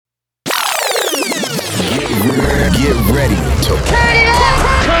Get ready to turn it up!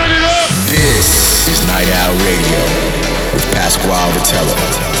 Turn it up! This is Night Owl Radio with Pasquale Vitello.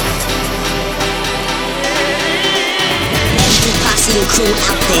 Every posse and crew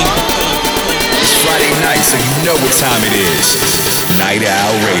out there. It's Friday night, so you know what time it is. Night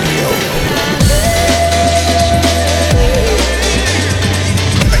Owl Radio.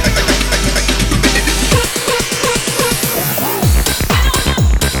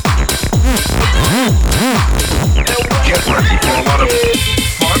 Get ready for a lot of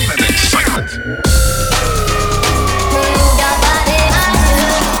fun and excitement.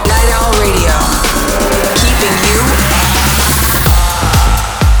 Night Owl Radio, keeping you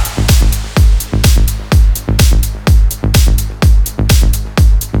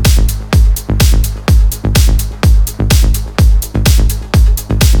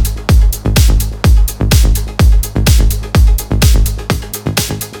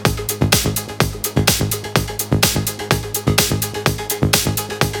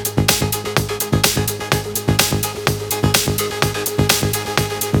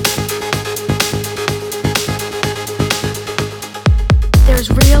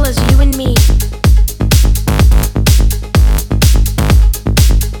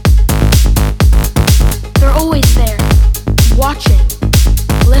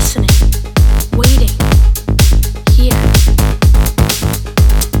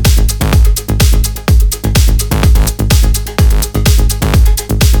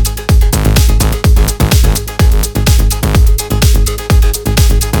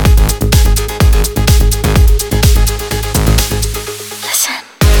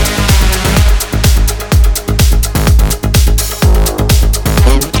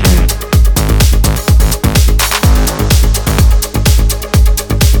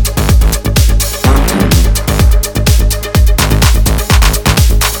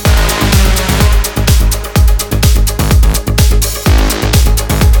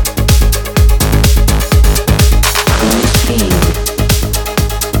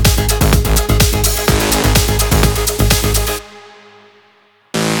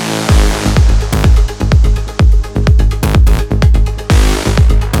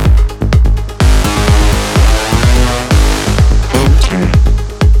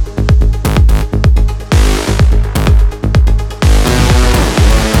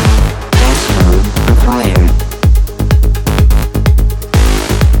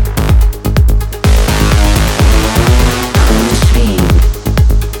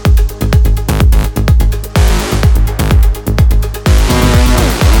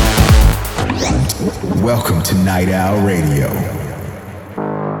Welcome to Night Owl Radio.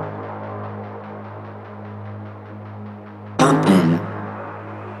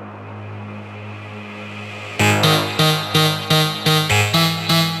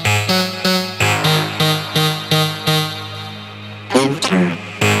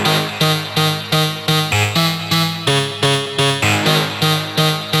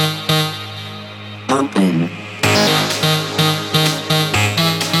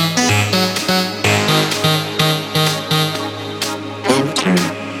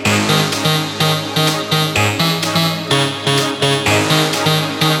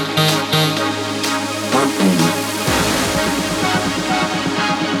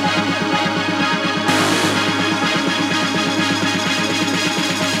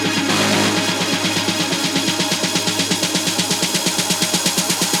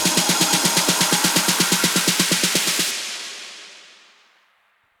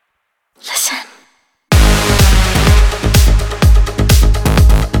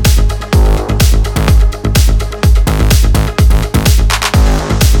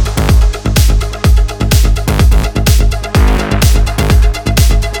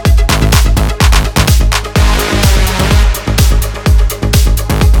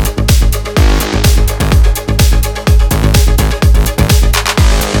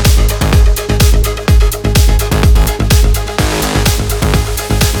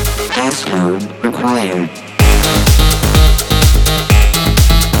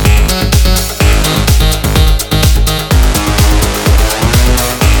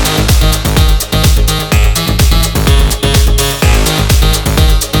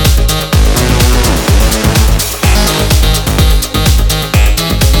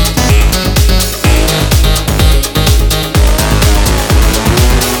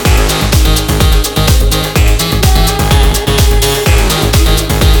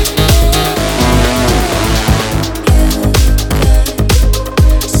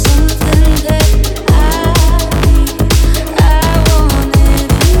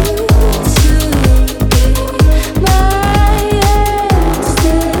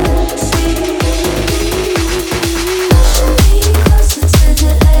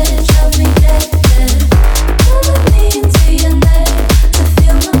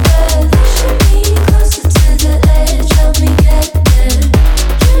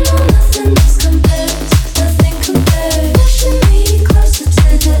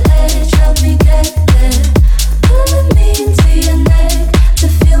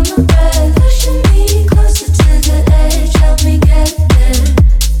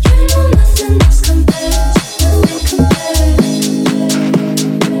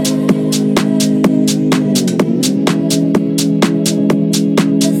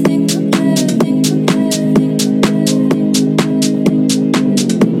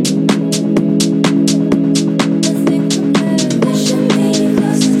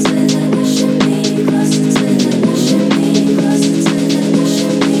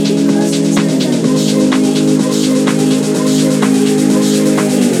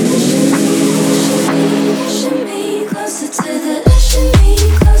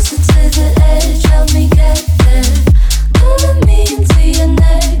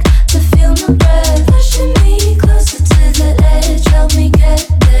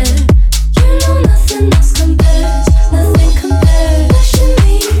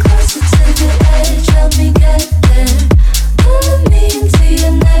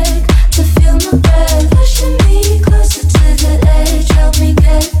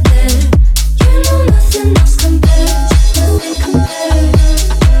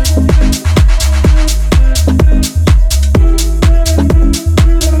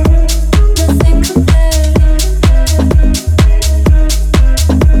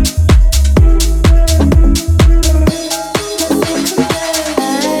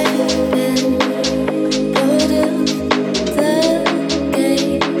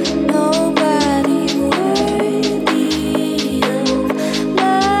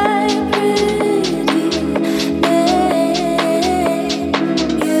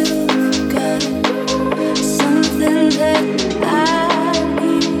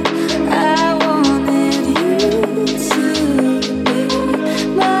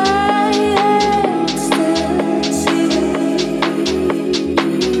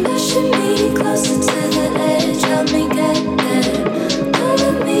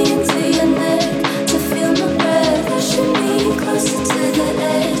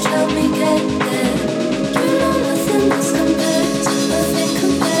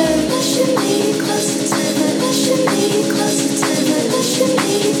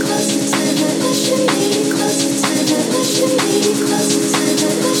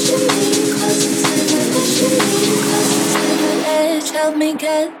 me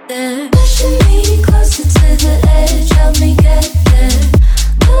get there. Pushing me closer to the edge, help me get there.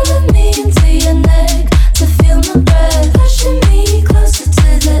 Pulling me into your neck to feel my breath. Pushing me closer to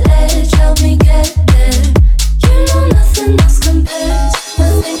the edge, help me get there. You know nothing else compares,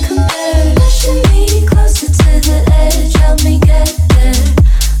 nothing compares. Pushing me closer to the edge, help me get there.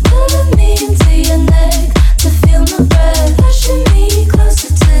 Pulling me into your neck to feel my breath. Pushing me closer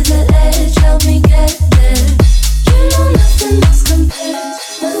to the edge, help me get there. You know nothing else compares,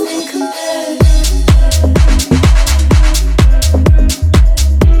 nothing compares.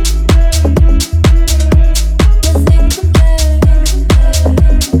 Nothing compares.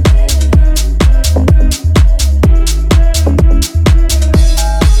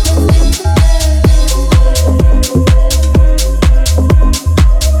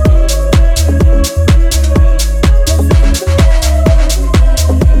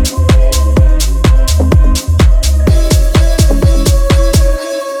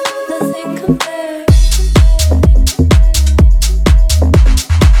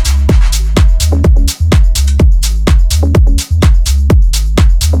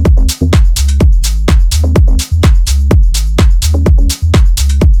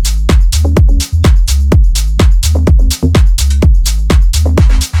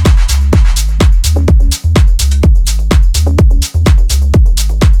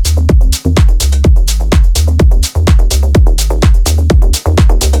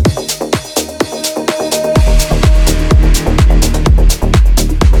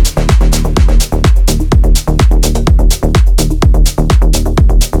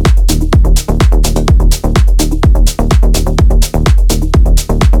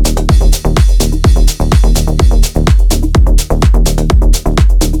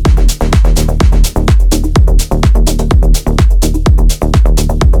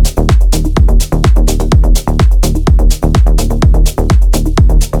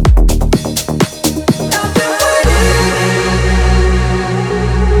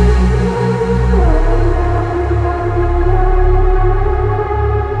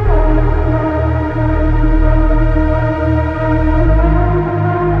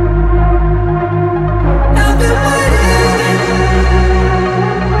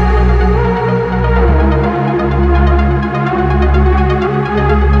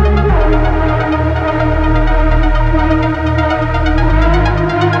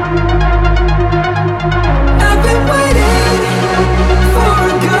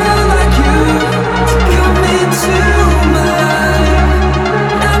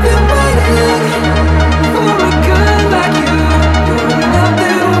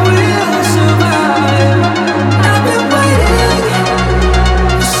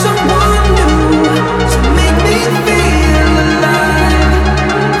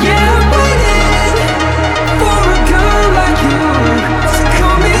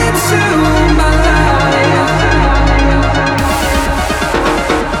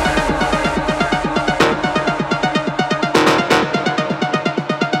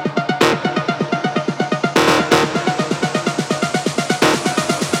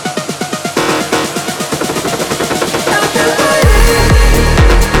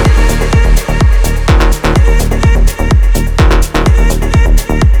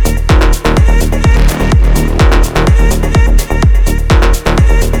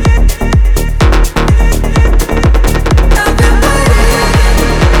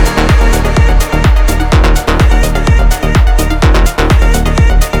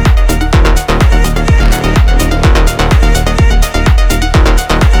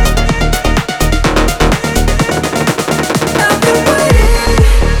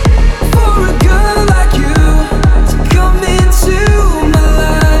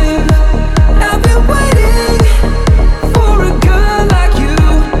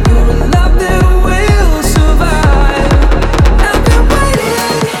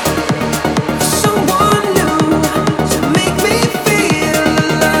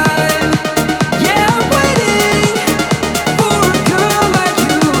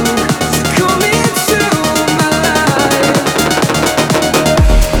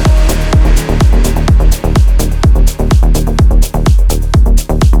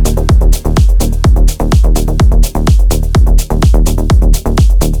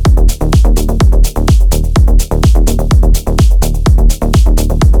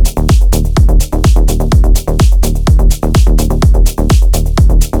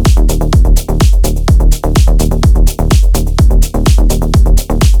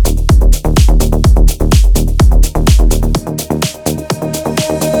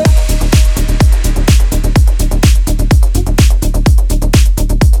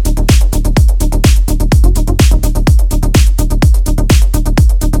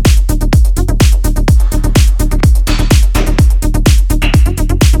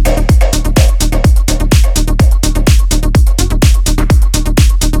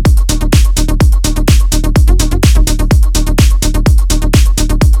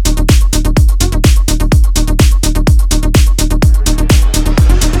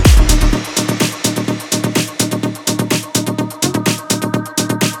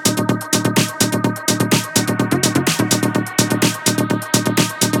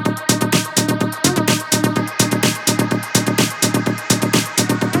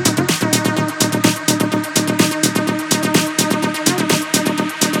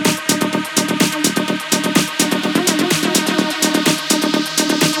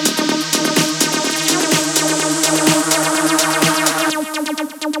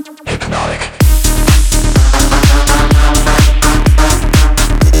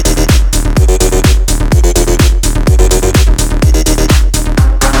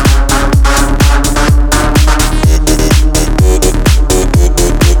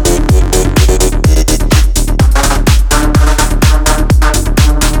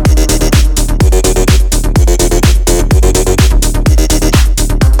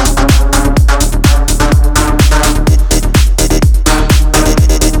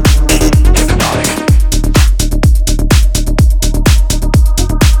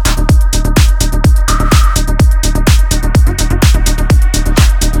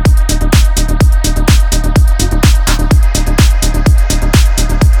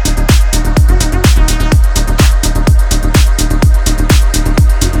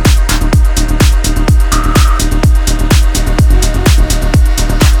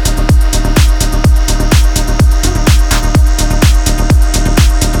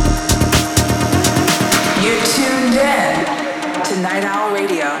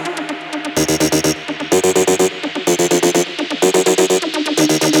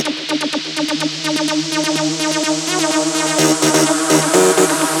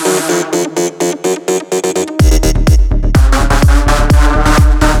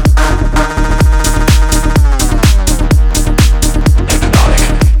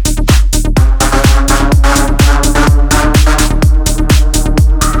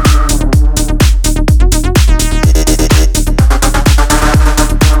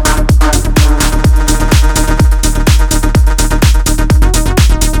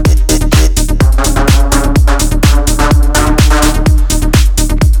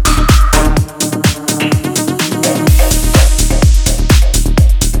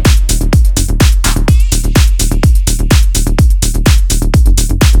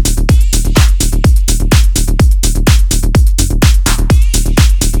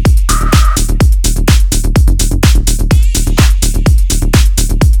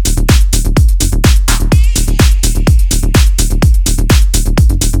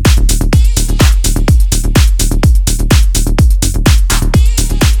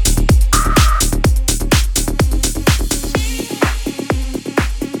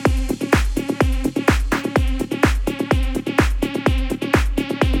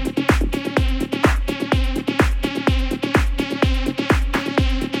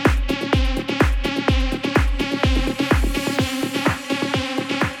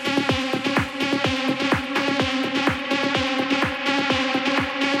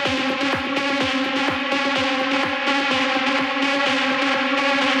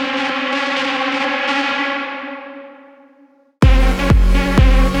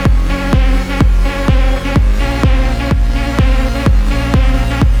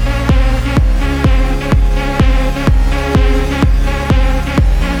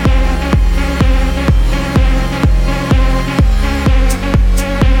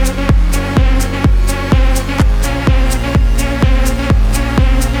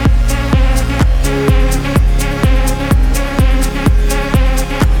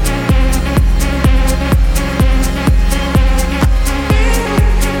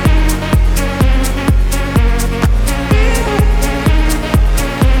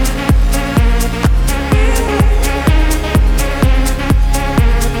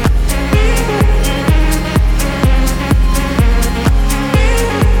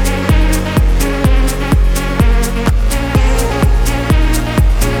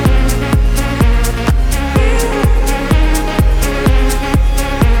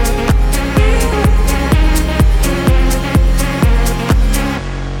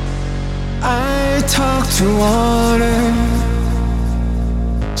 to water,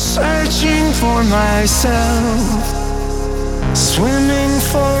 searching for myself, swimming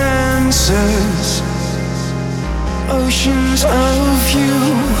for answers, oceans of you.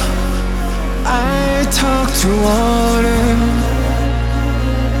 I talk to water,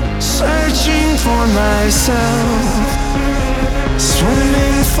 searching for myself,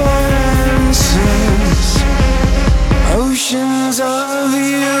 swimming for answers, oceans of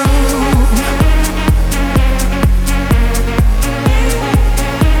you.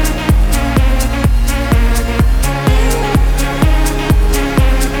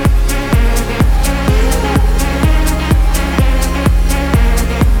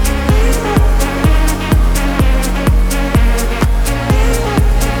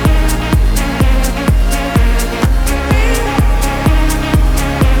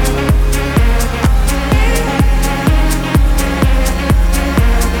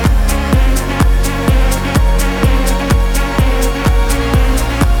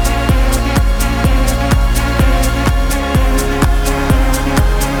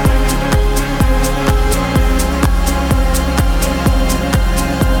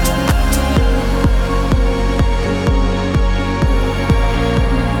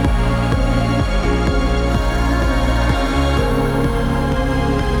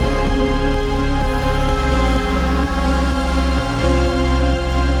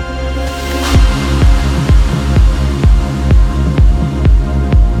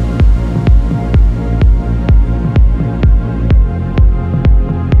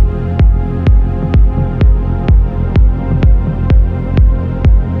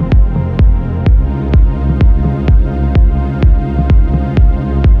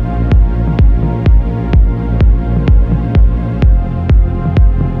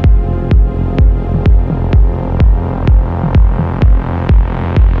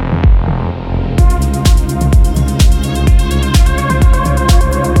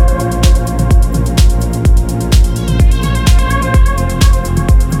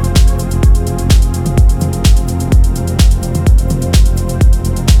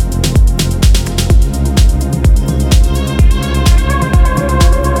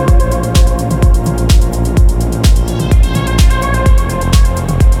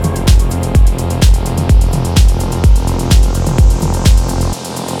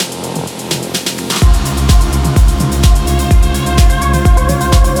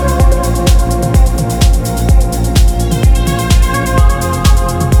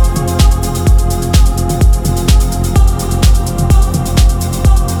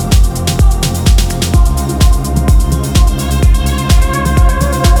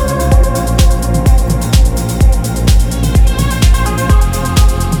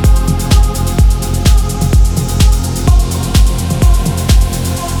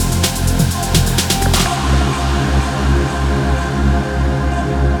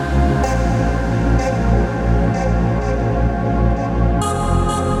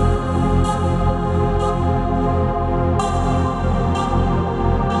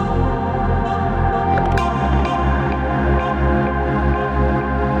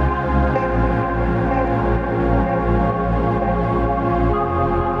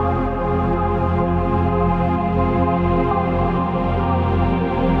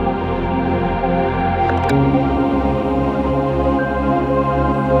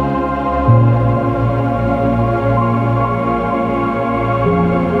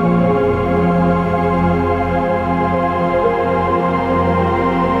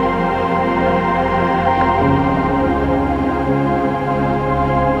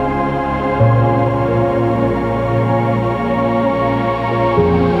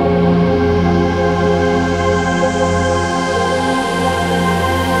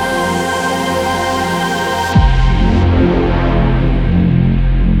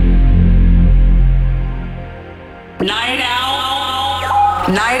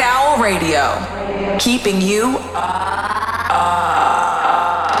 keeping you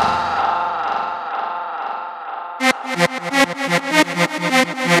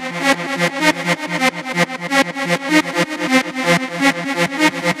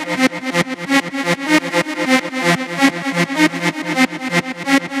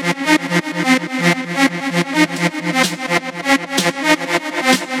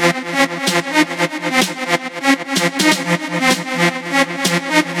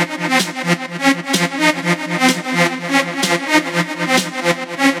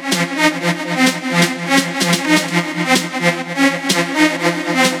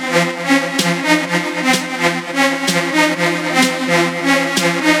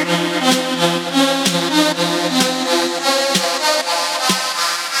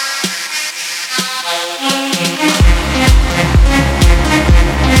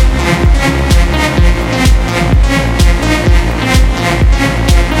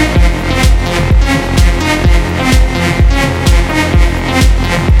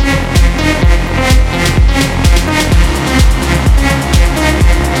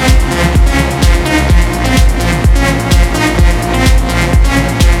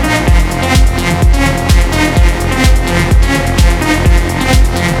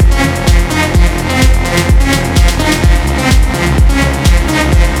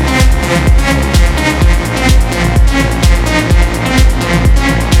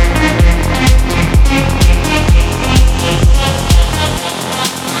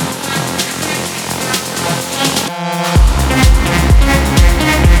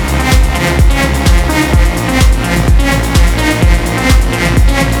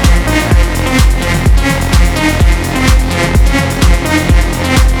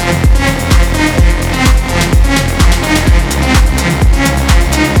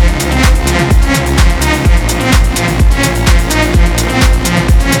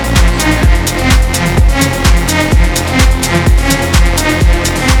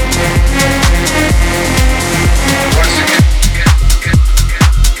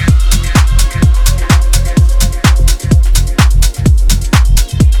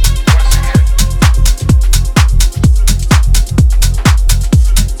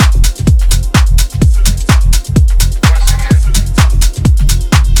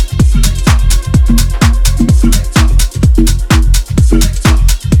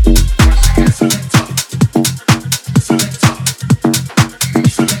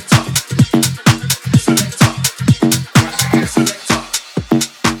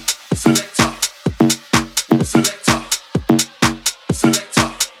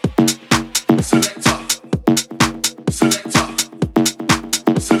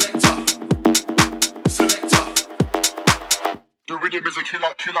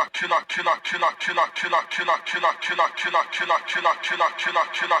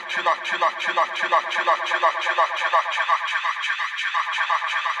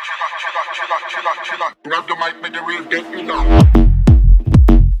Grab the mic, make the real get me now.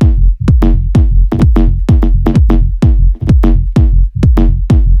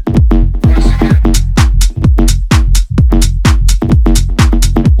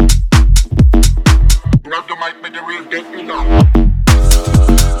 Grab the mic, make the real get me now.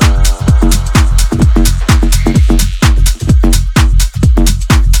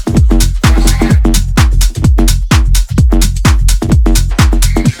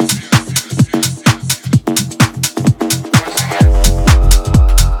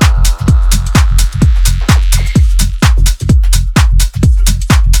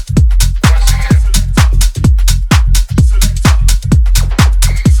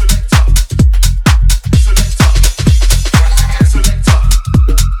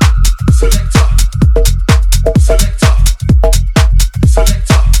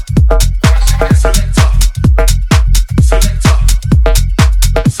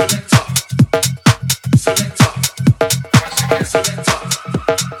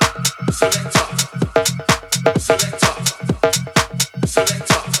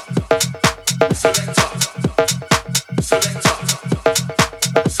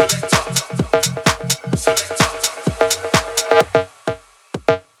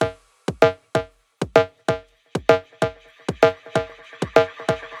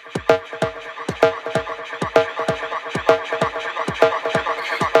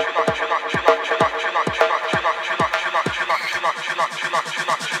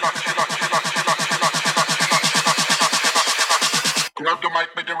 Grab the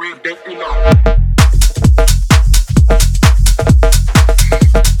mic, make the real get me now.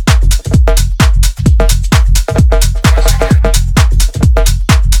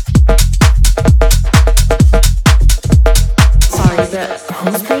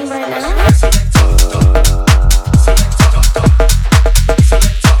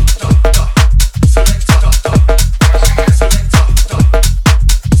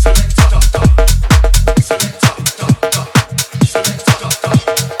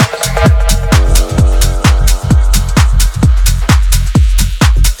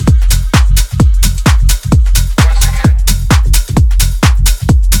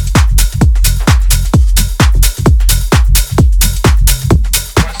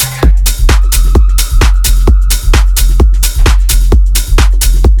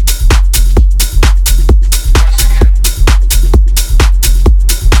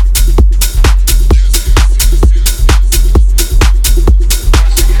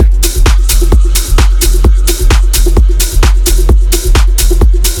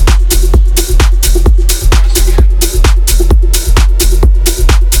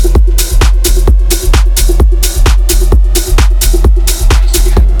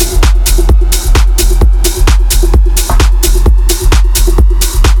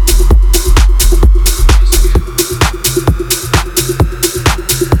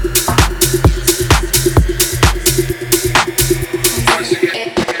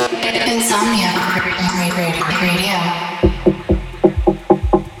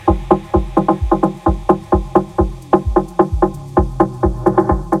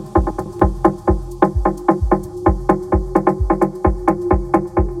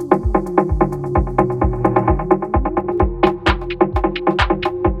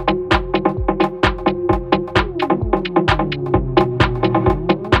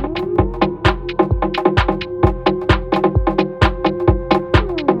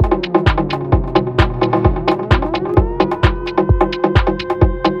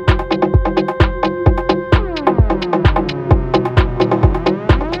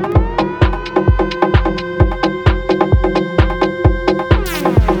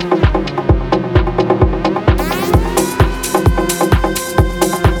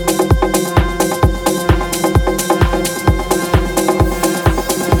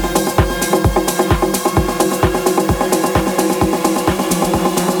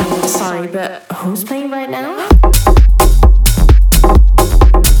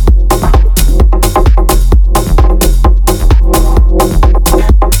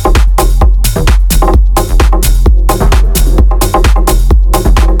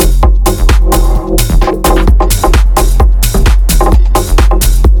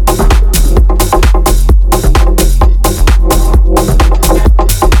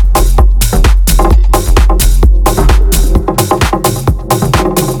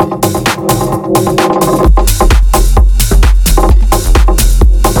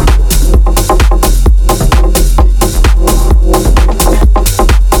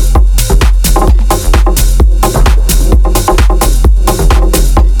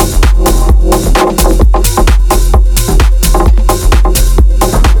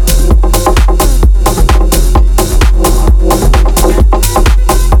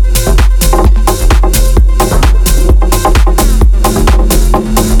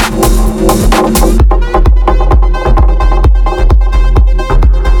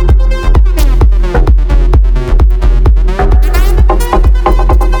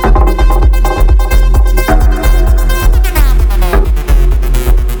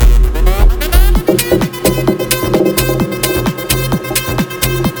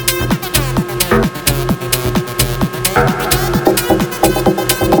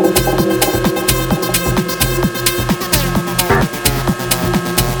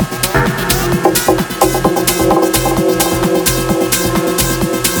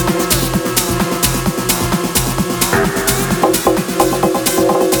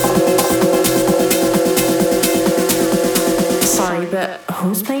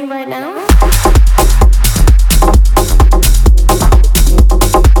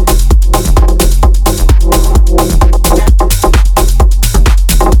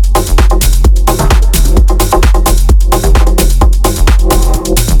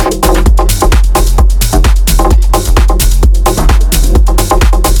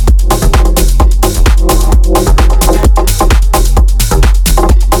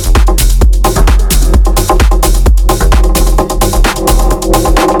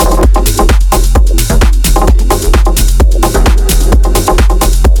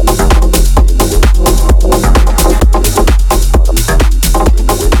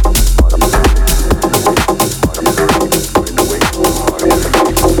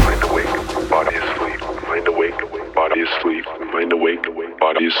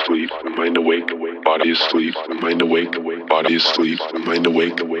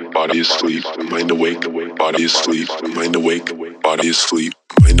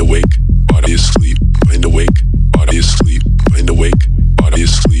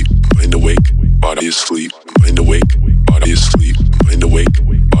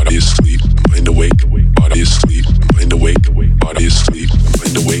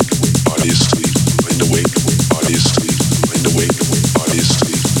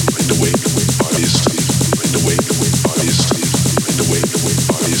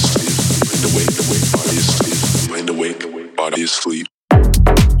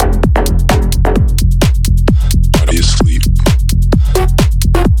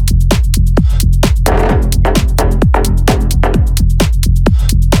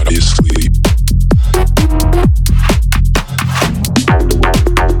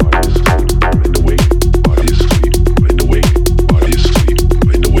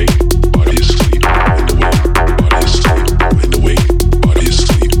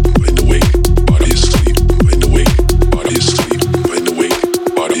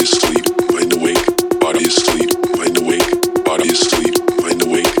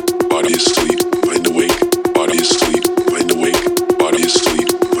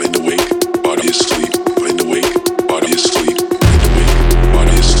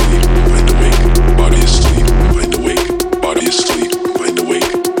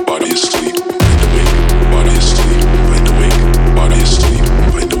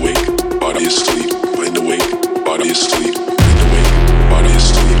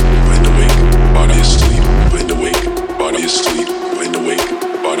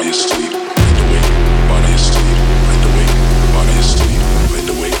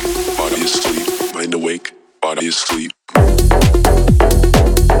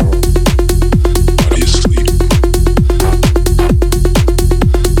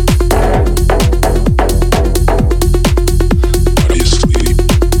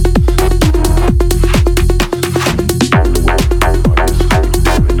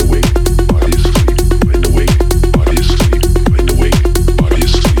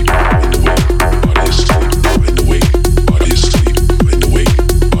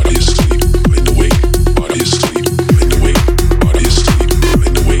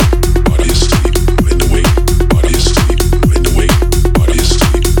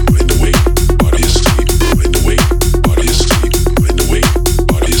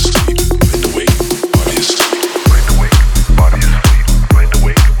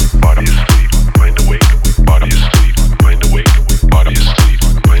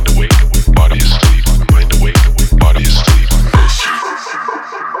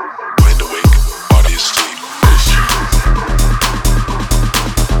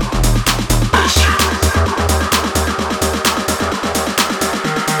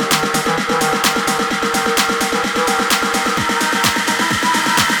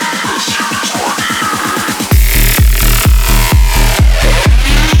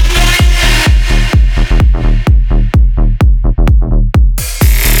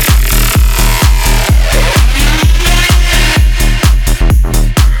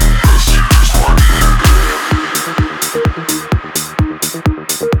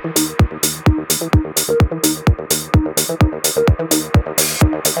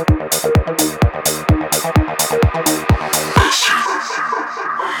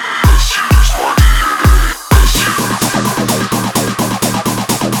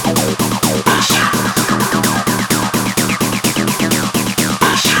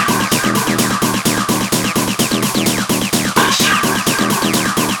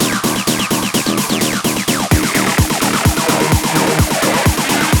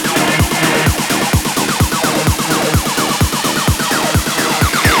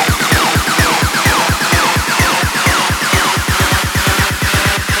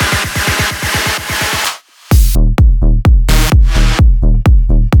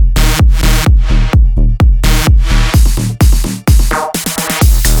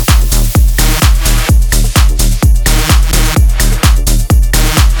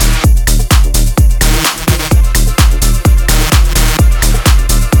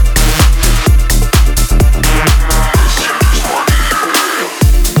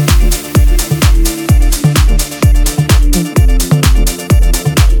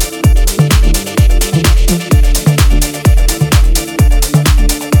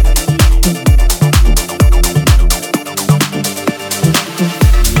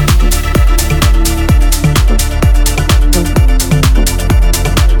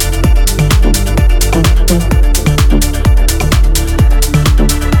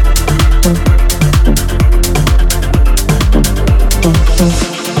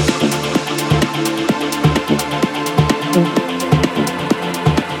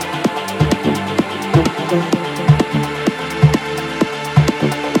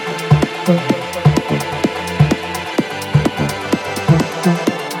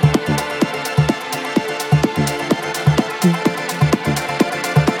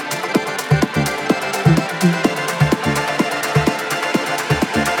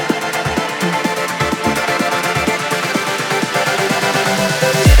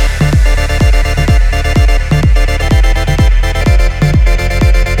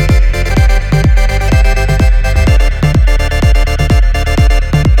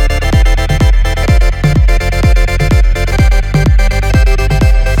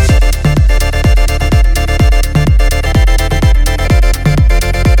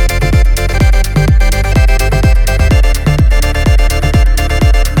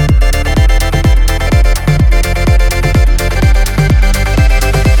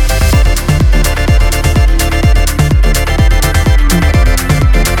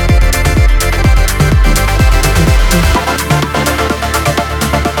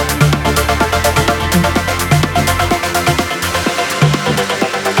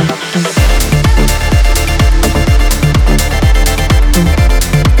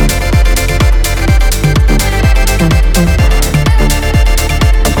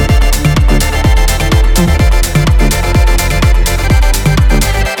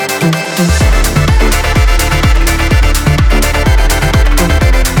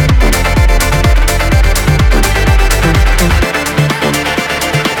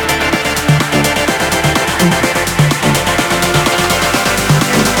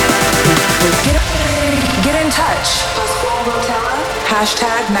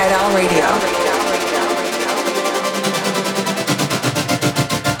 Night Owl Radio.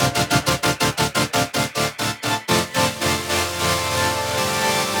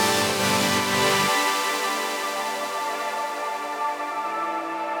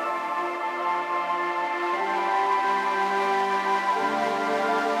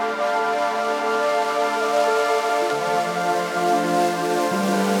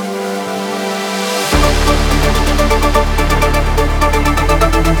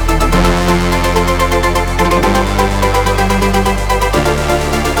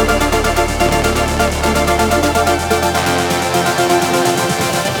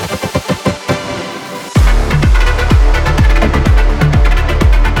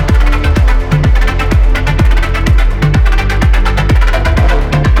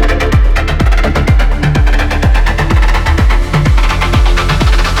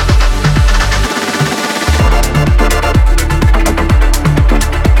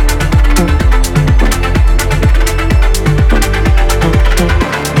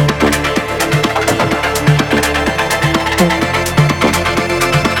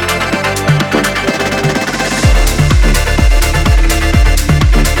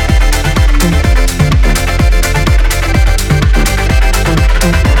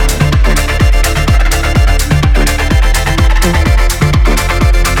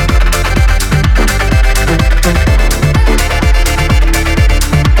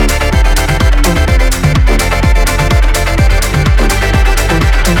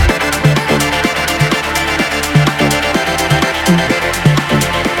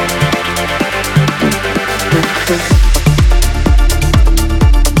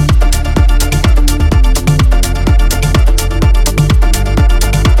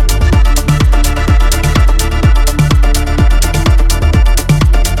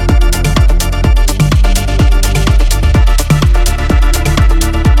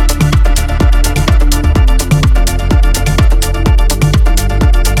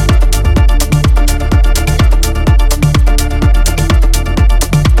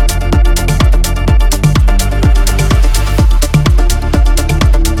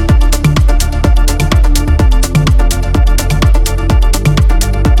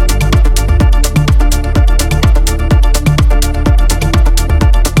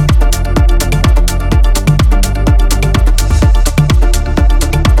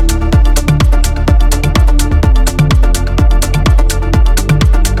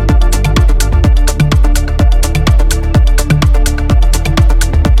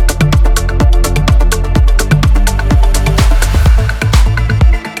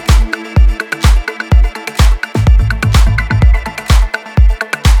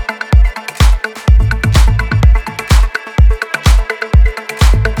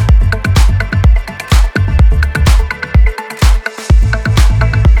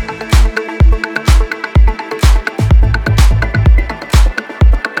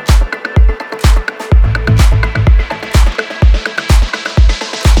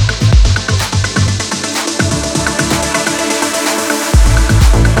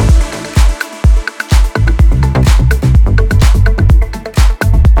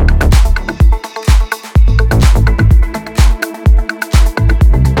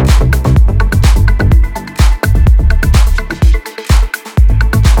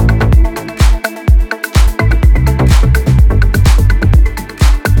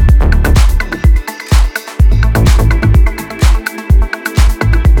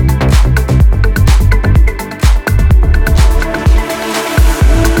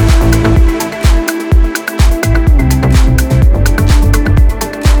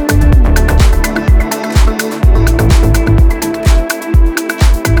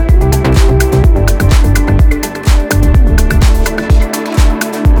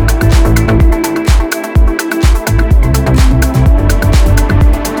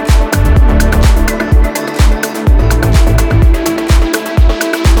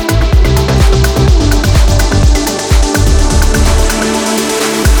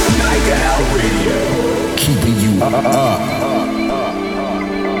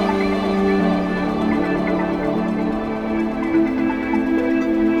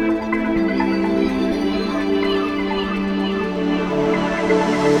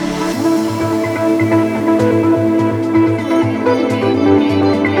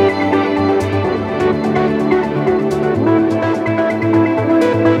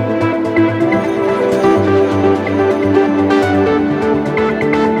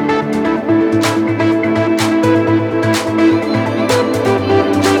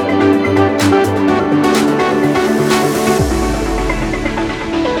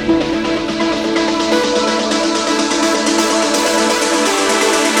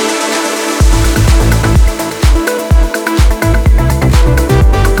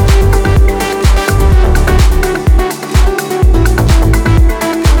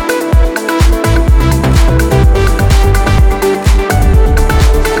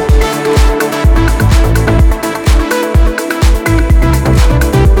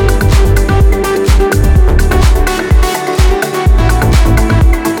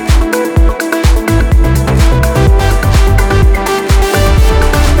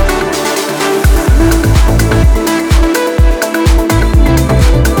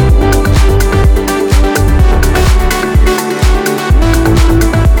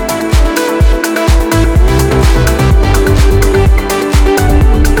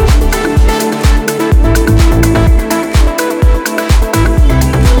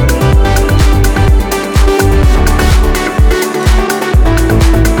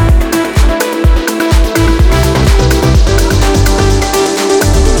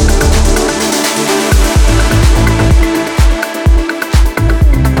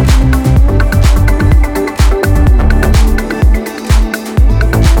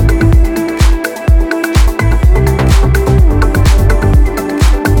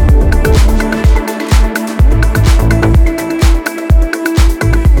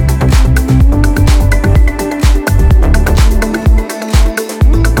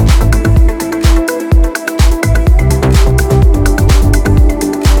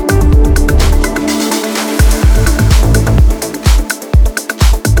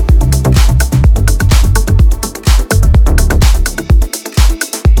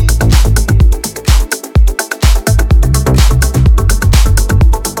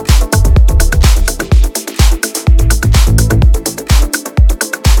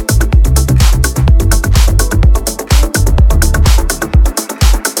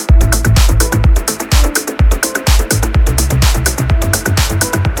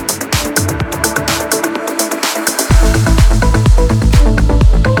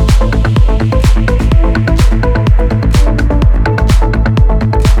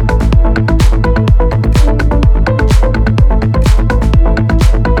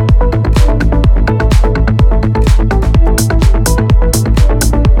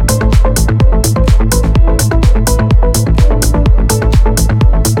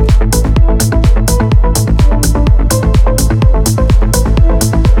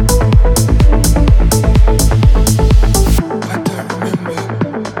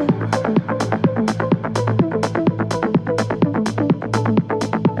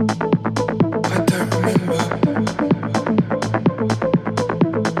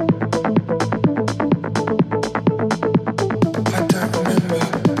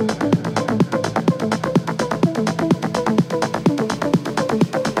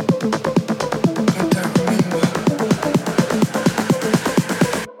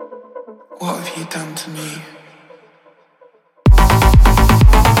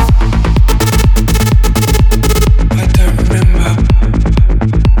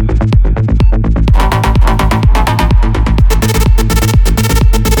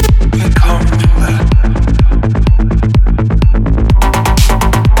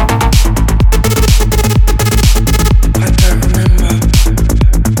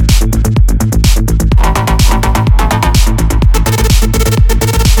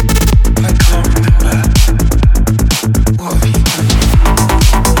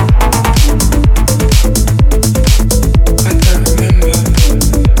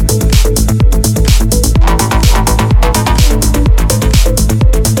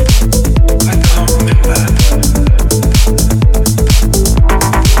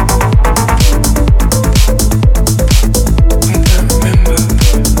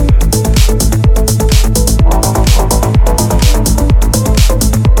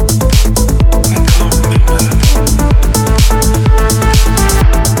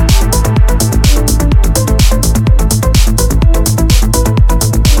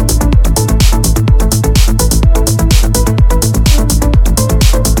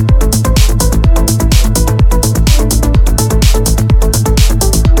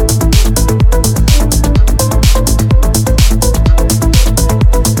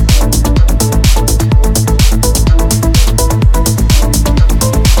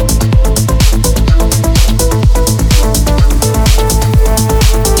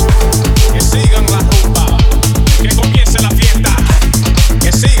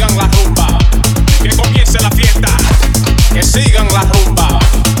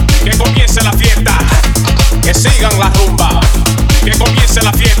 que comience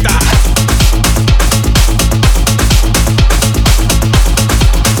la fiesta.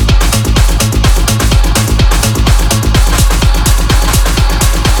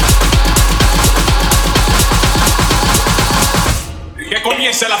 Que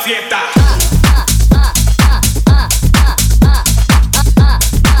comience la fiesta.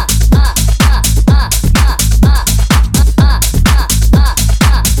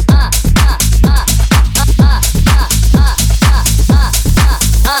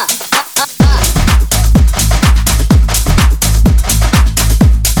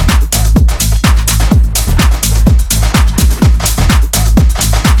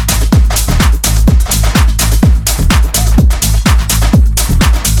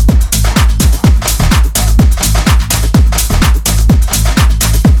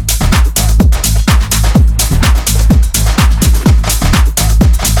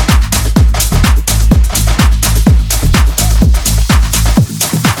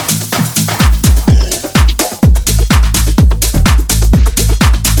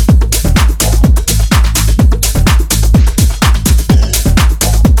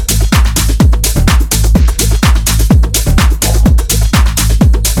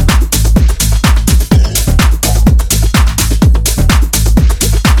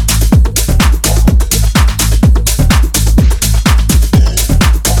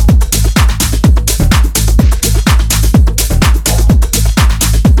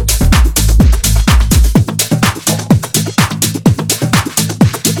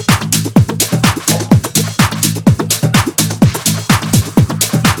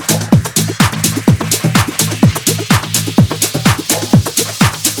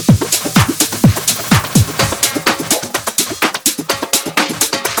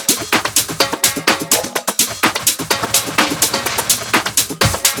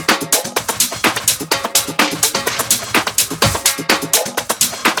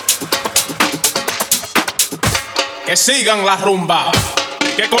 Que sigan la rumba,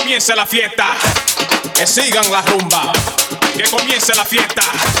 que comience la fiesta. Que sigan la rumba, que comience la fiesta.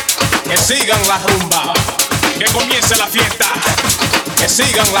 Que sigan la rumba, que comience la fiesta. Que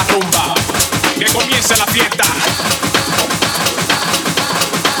sigan la rumba, que comience la fiesta.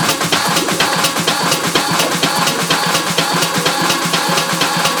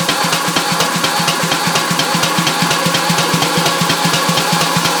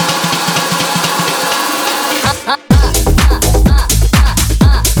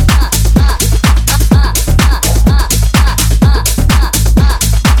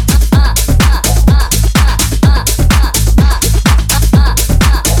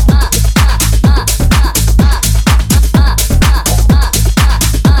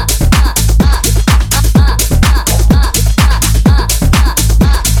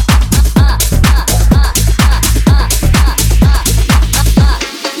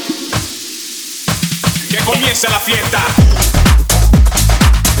 Comienza la fiesta.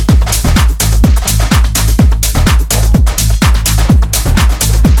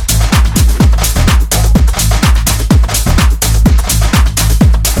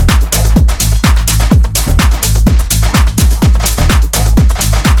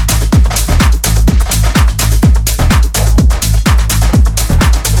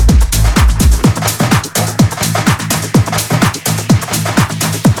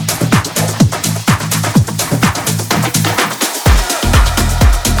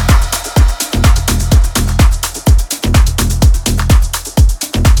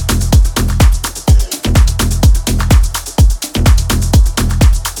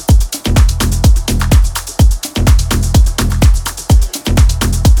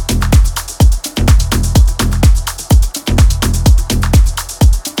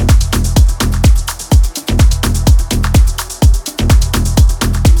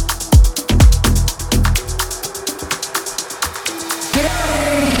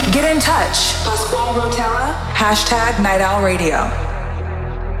 Get in touch. Hashtag Night Owl Radio.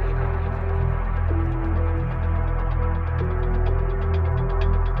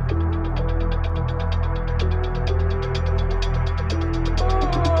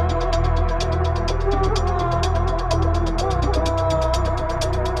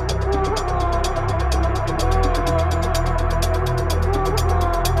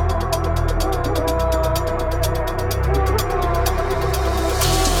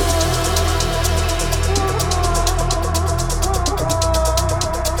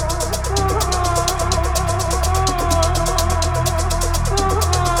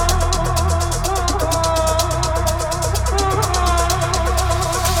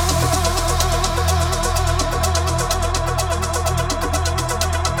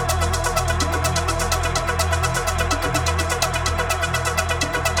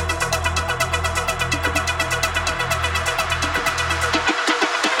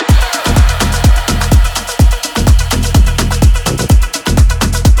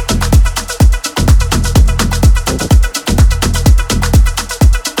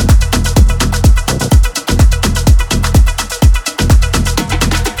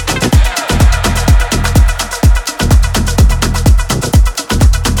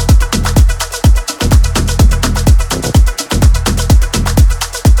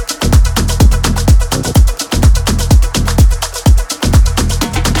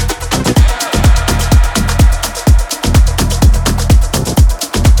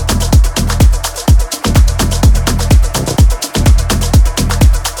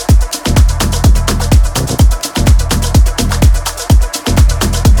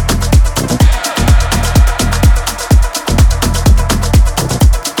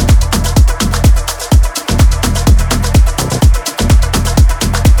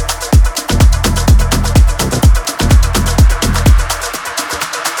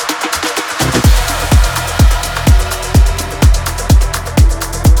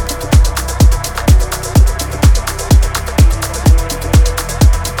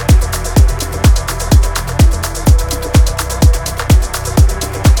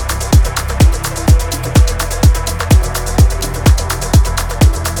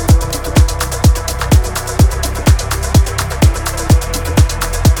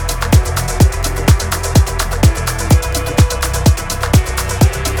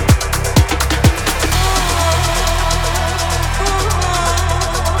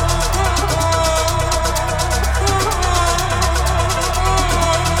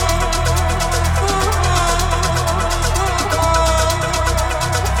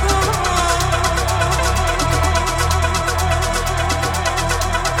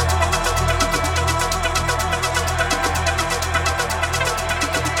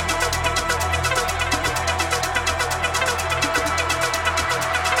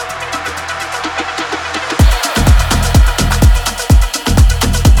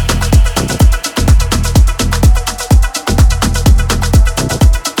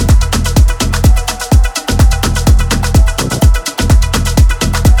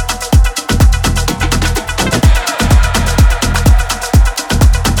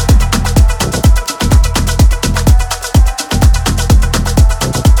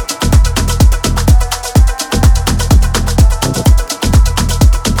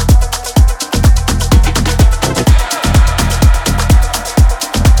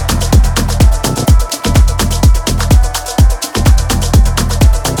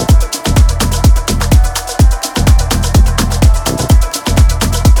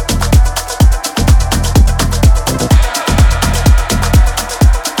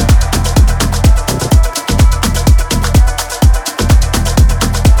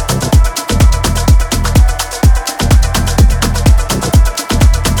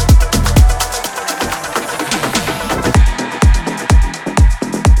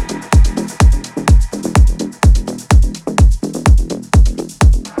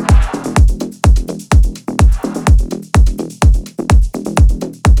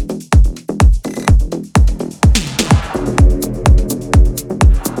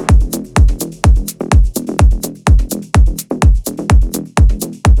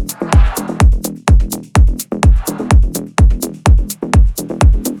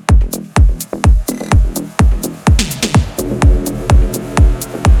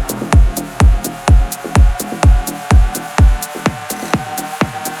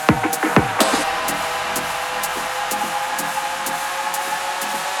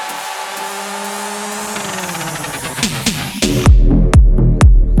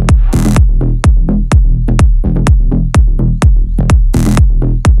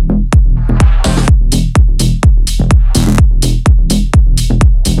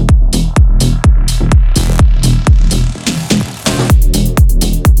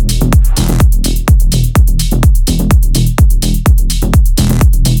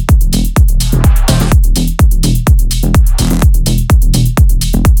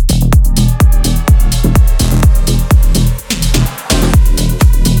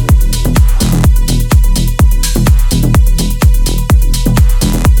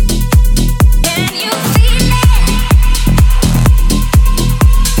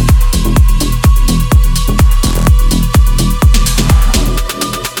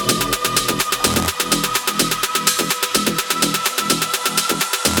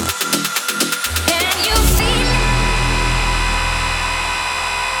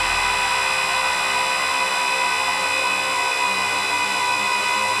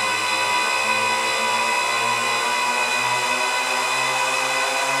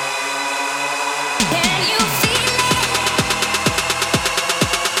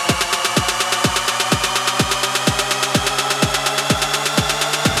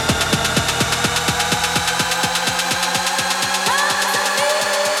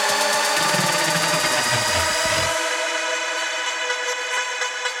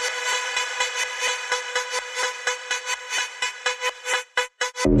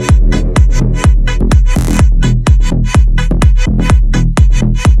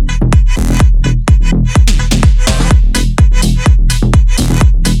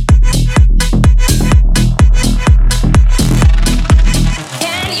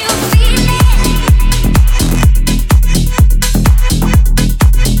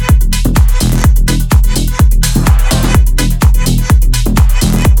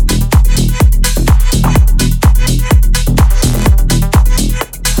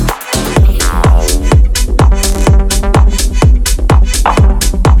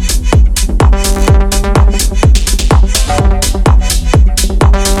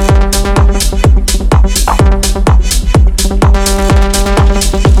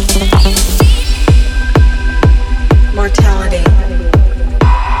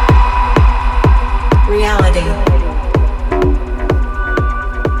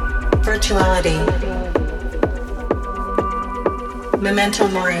 Memento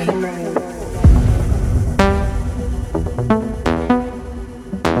Mori.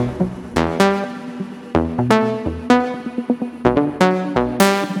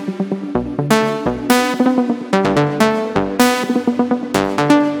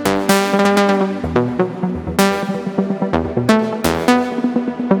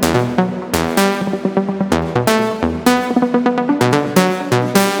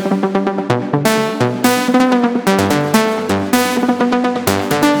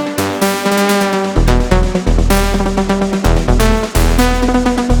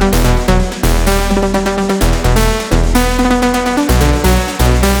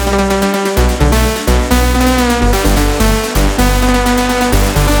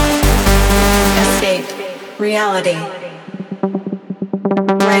 Reality.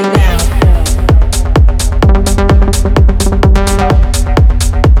 Right now.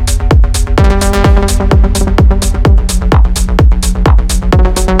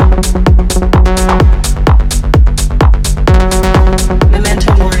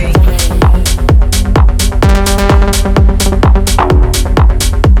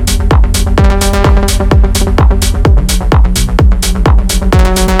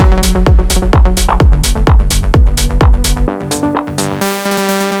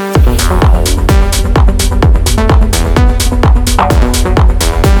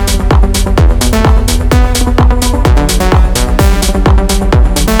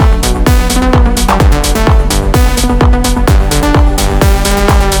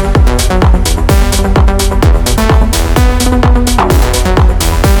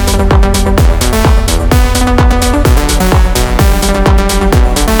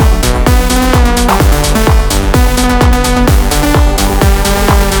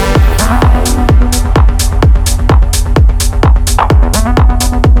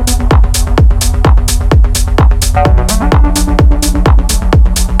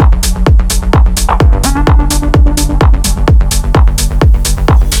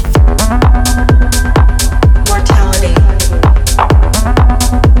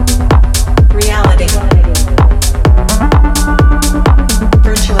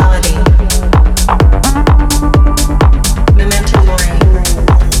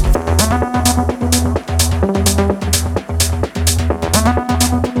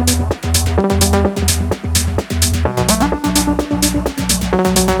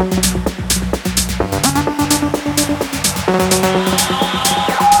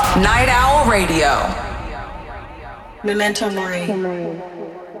 Memento Mori. Memento Mori.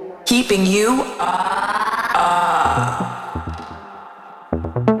 Keeping you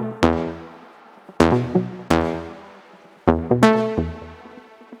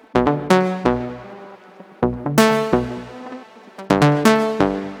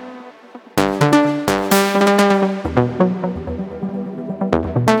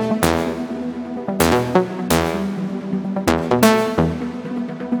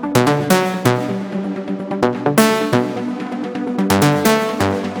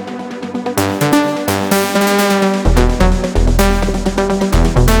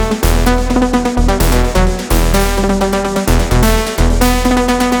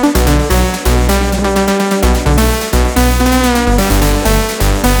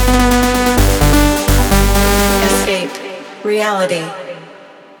reality.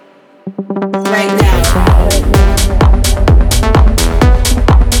 Right now.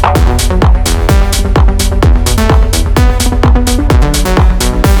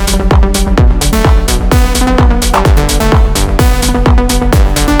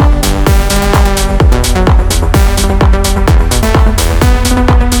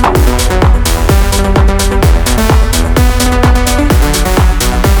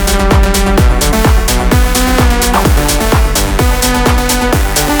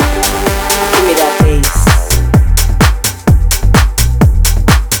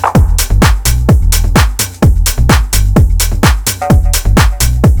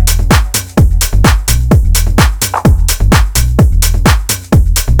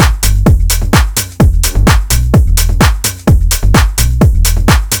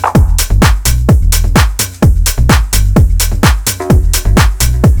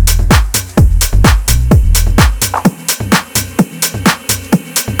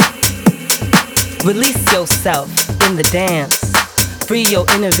 Release yourself in the dance. Free your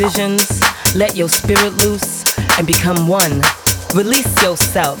inner visions, let your spirit loose and become one. Release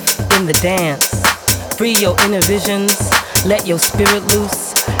yourself in the dance. Free your inner visions, let your spirit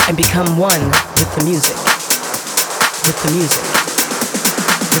loose and become one with the music. With the music.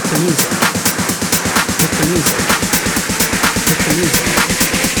 With the music. With the music. With the music.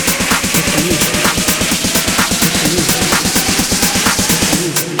 With the music. With the music. With the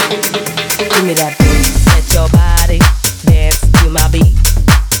music. Give me that beat. Let your body dance to my beat.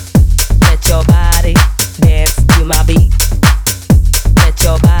 Let your body dance to my beat. Let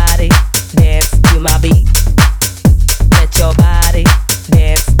your body dance to my beat. Let your body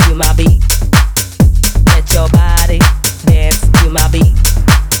dance to my beat. Let your body dance to my beat.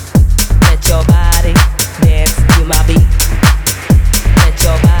 Let your body dance to my beat. Let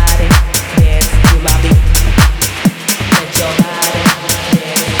your body dance to my beat. Let your body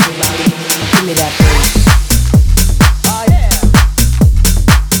dance to my beat. Give me that beat. Oh yeah.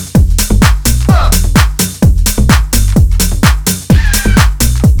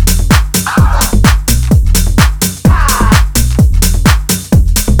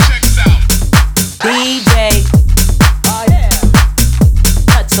 DJ, oh yeah,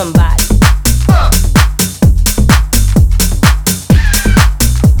 touch somebody.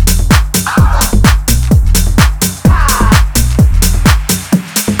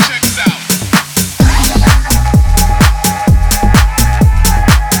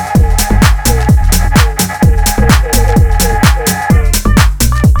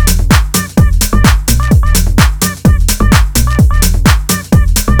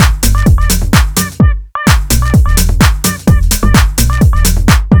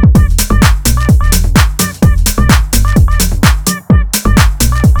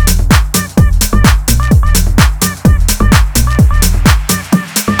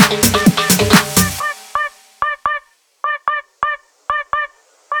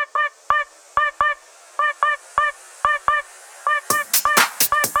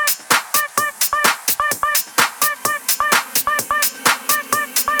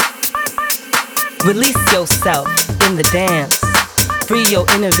 Release yourself in the dance. Free your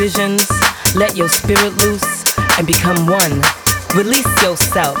inner visions, let your spirit loose and become one. Release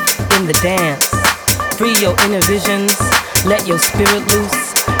yourself in the dance. Free your inner visions, let your spirit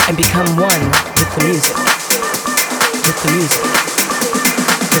loose and become one with the music. With the music.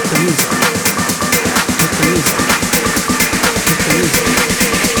 With the music. With the music. With the music. With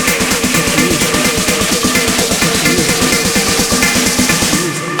the music.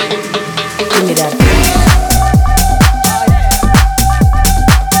 Give me that.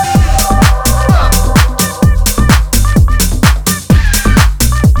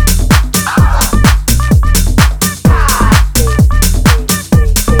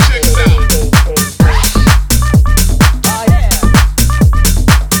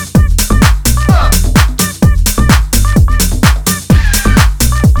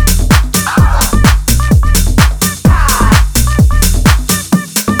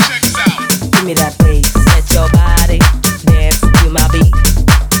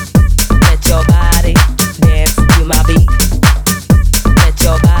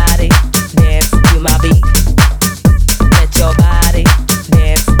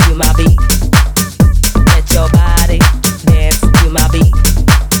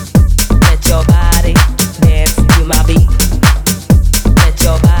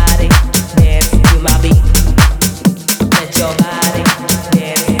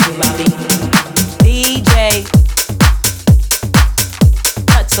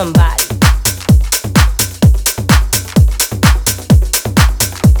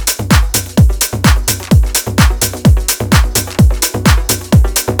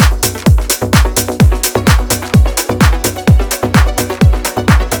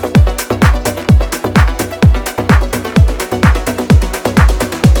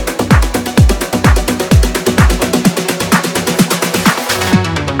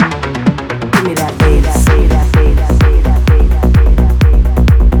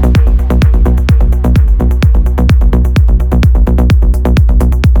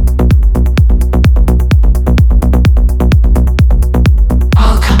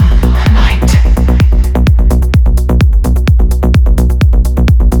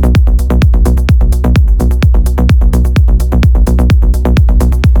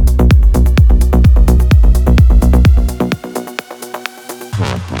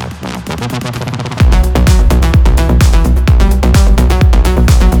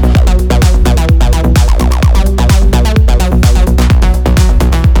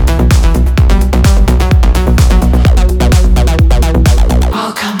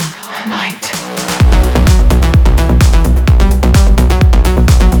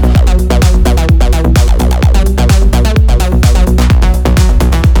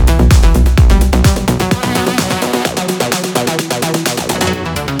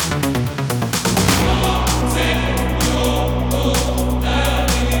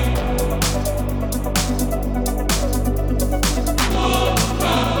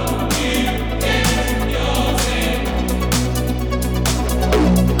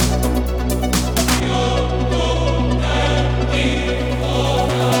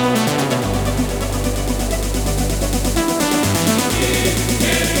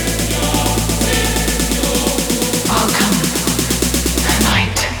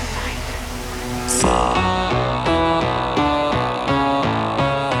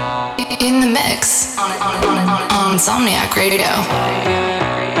 Insomniac Radio.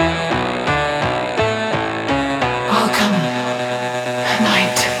 Welcome,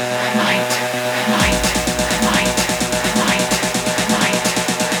 night, night, night, night, night, night, night,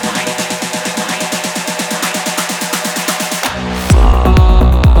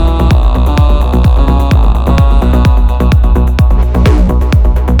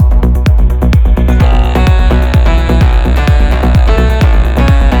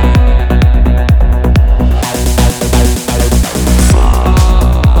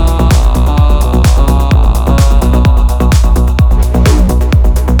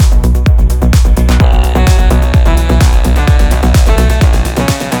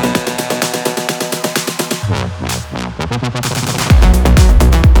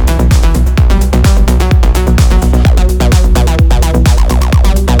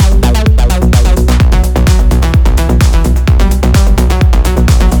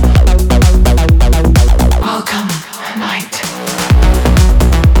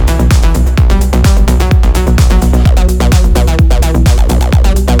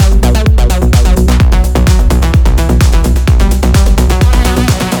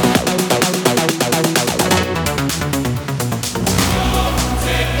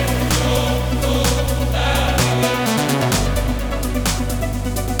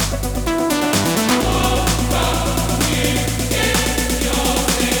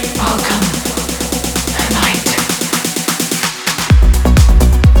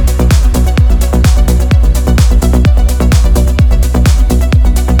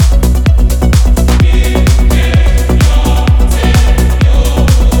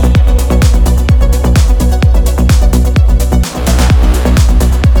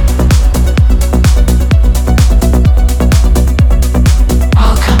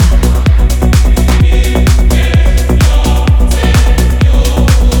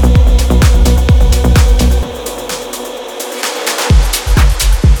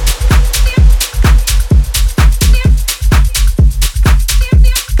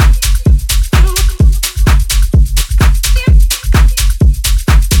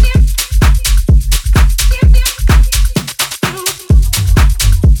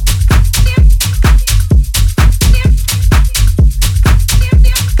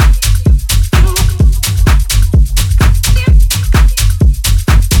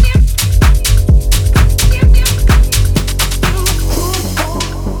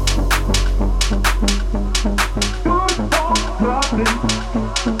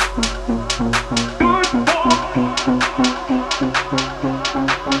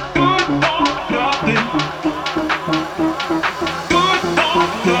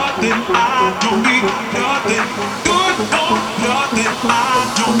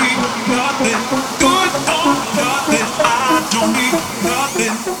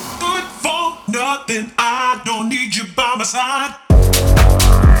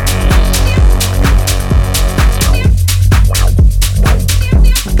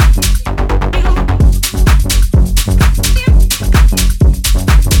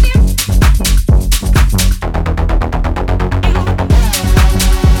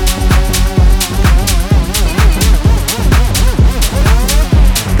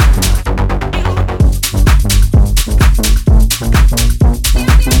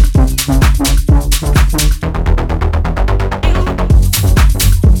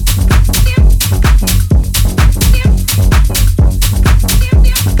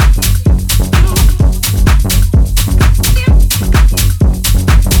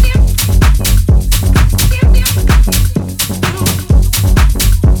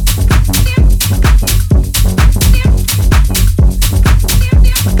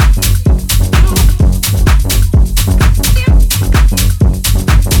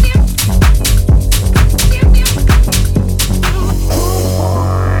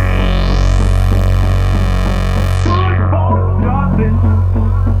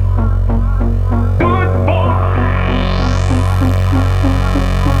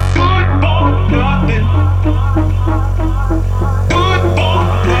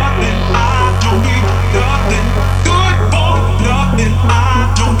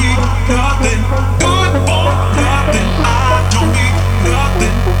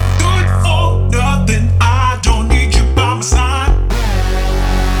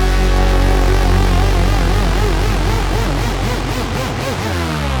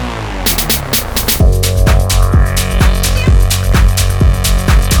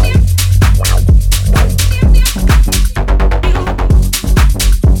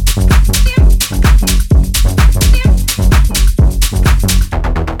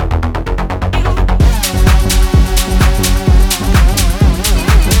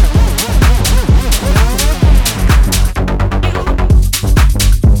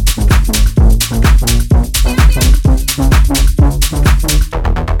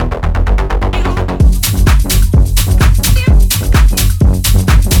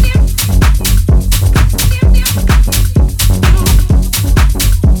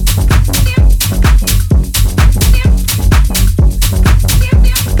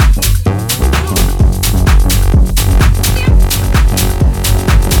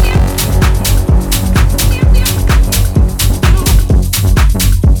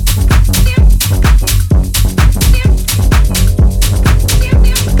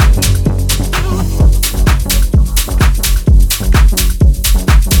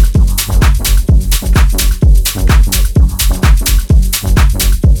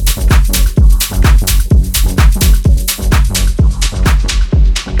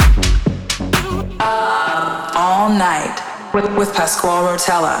 with Pasquale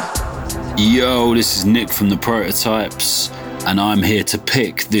Rotella. Yo, this is Nick from the Prototypes, and I'm here to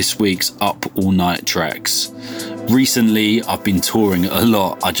pick this week's Up All Night tracks. Recently, I've been touring a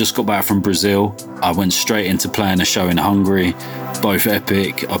lot. I just got back from Brazil. I went straight into playing a show in Hungary, both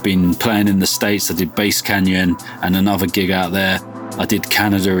epic. I've been playing in the States. I did Bass Canyon and another gig out there. I did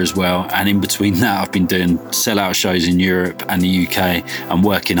Canada as well, and in between that I've been doing sellout shows in Europe and the UK and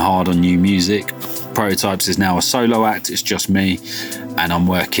working hard on new music. Prototypes is now a solo act, it's just me, and I'm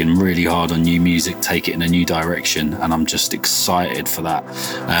working really hard on new music, take it in a new direction, and I'm just excited for that.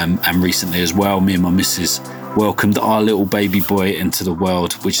 And recently as well, me and my missus welcomed our little baby boy into the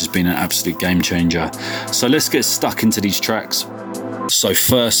world, which has been an absolute game changer. So let's get stuck into these tracks. So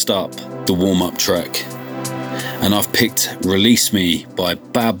first up, the warm-up track. And I've picked Release Me by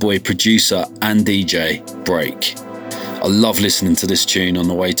bad boy producer and DJ Break. I love listening to this tune on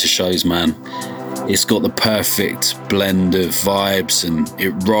the way to shows, man. It's got the perfect blend of vibes and it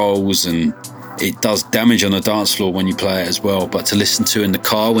rolls and it does damage on the dance floor when you play it as well. But to listen to in the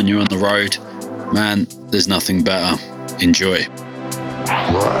car when you're on the road, man, there's nothing better. Enjoy.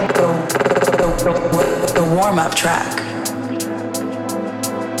 The warm-up track.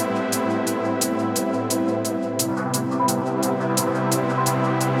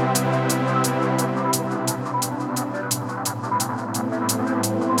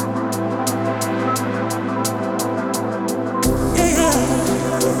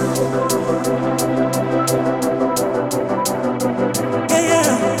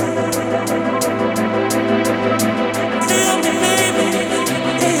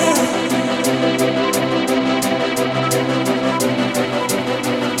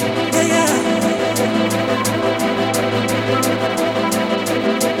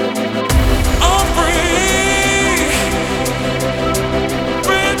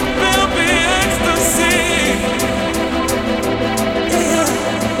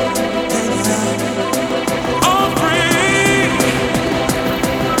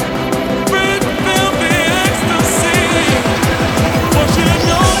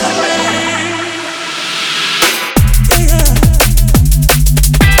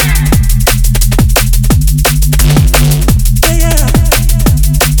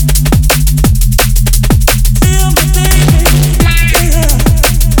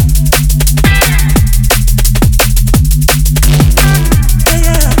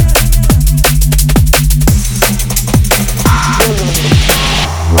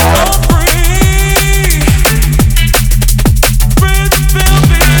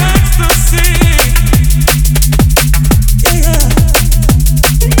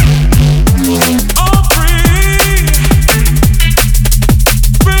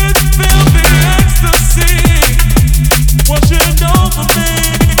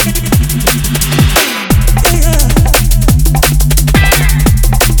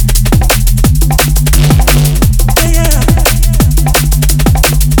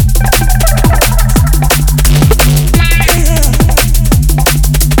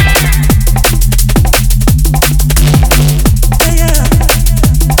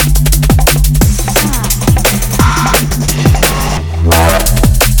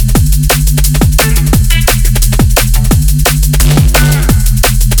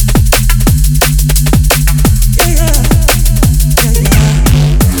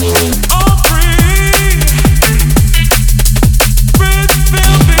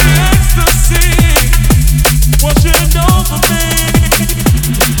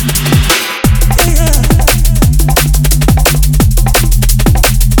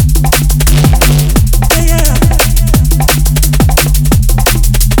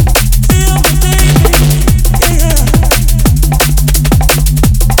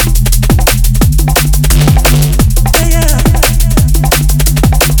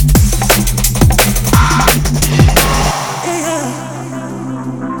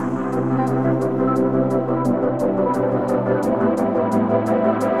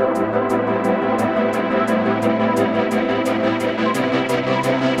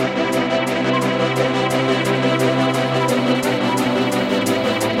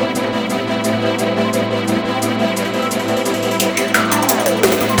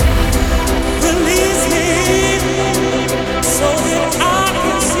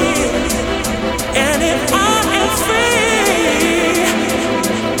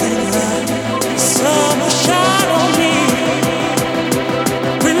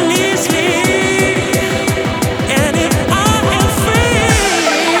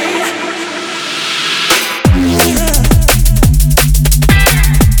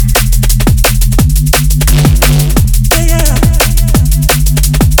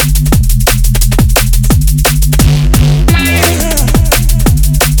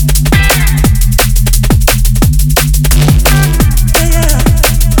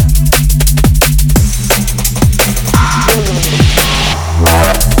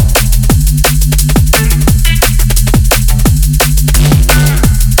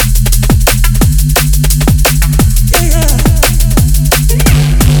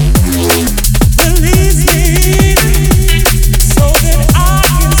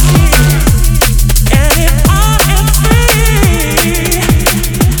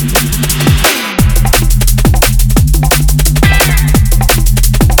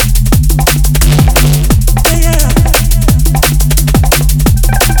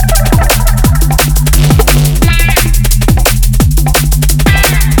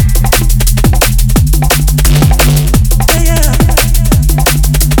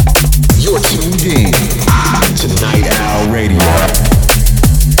 You're tuned in to Night Owl Radio.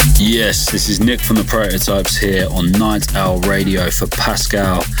 Yes, this is Nick from the Prototypes here on Night Owl Radio for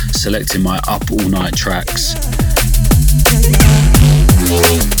Pascal, selecting my Up All Night tracks.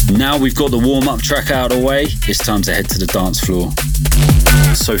 Now we've got the warm-up track out of the way, it's time to head to the dance floor.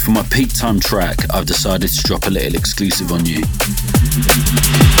 So for my peak time track, I've decided to drop a little exclusive on you.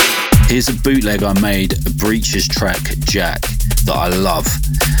 Here's a bootleg I made of Breach's track, Jack, that I love.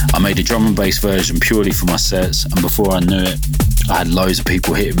 I made a drum and bass version purely for my sets, and before I knew it, I had loads of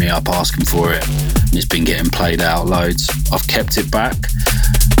people hitting me up asking for it, and it's been getting played out loads. I've kept it back.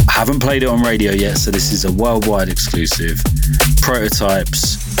 I haven't played it on radio yet, so this is a worldwide exclusive.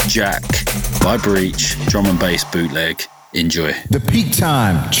 Prototypes, Jack, by Breach, drum and bass bootleg. Enjoy. The peak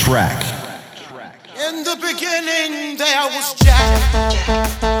time track. In the beginning, there was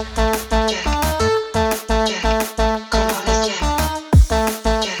Jack.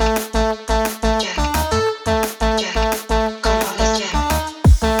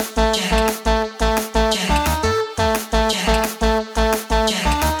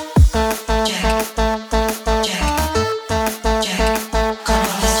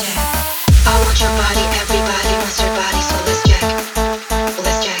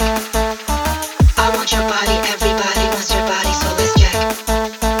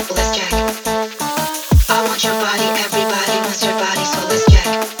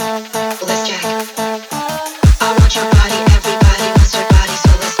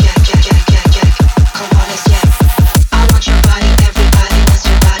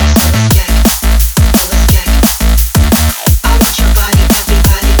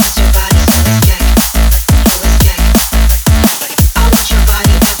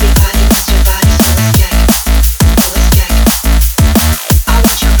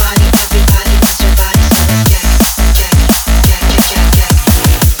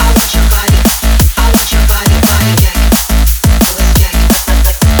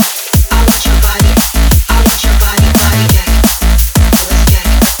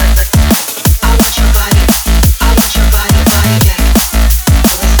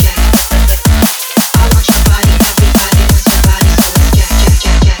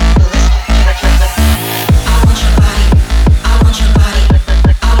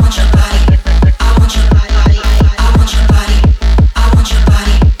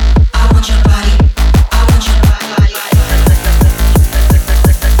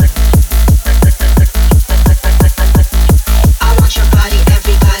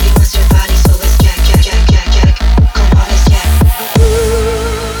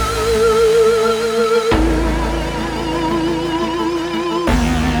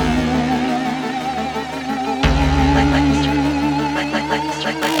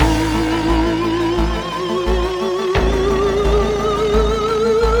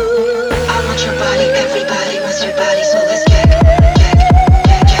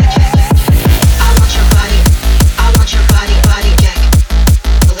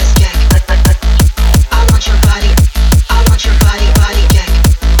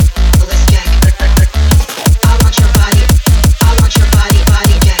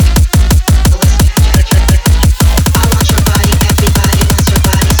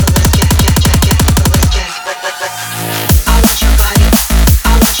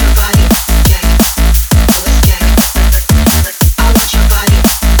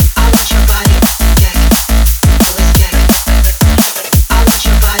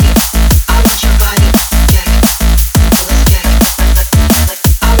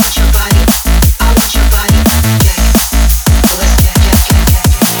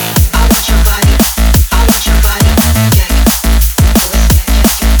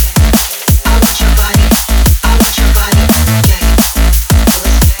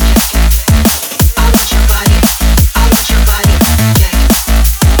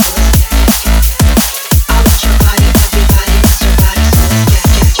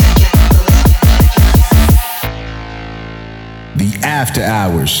 After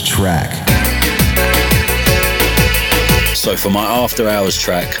Hours track. So for my After Hours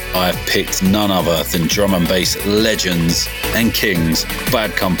track, I have picked none other than drum and bass legends and kings,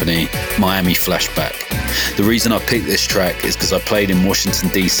 Bad Company, Miami Flashback. The reason I picked this track is because I played in Washington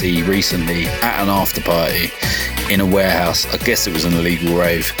DC recently at an after party in a warehouse. I guess it was an illegal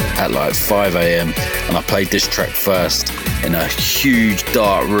rave at like 5 a.m. and I played this track first in a huge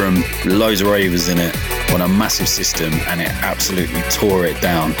dark room, loads of ravers in it, on a massive system, and it absolutely tore it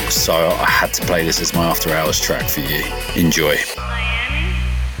down. So I had to play this as my After Hours track for you. Enjoy. Miami?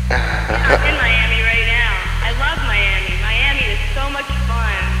 I'm in Miami right now. I love Miami. Miami is so much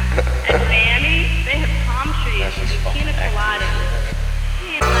fun. And Miami, they have palm trees and pina coladas.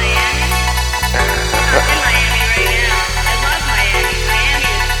 Hey, Miami.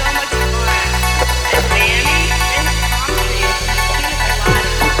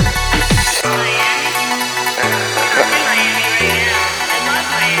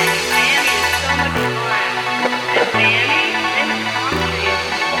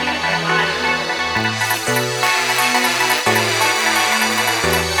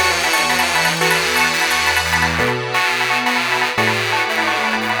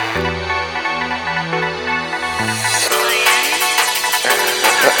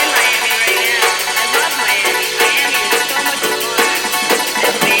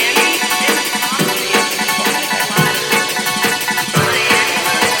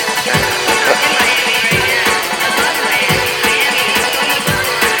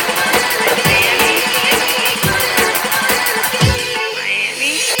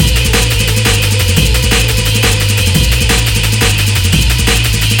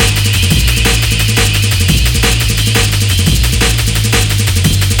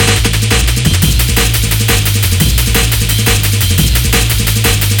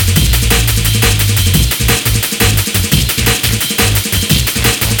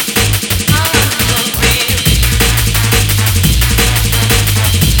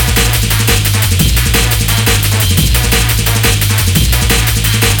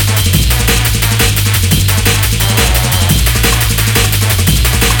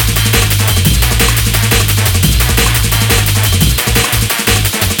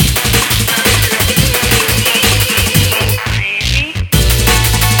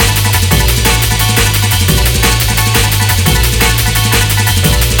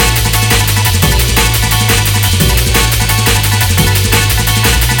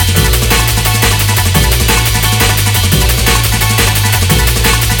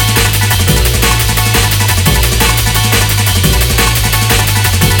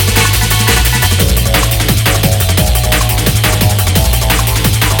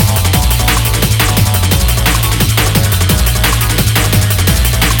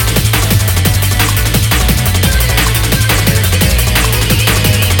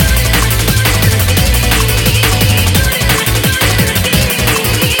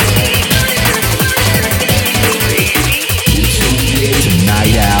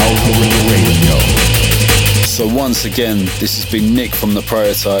 once again, this has been Nick from the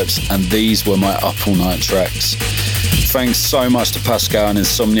Prototypes, and these were my Up All Night tracks. Thanks so much to Pascal and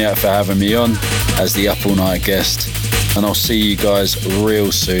Insomniac for having me on as the Up All Night guest, and I'll see you guys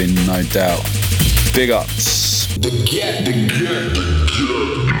real soon, no doubt. Big ups. The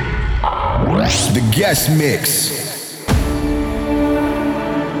guest mix.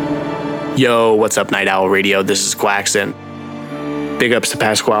 Yo, what's up, Night Owl Radio? This is Quackson. Big ups to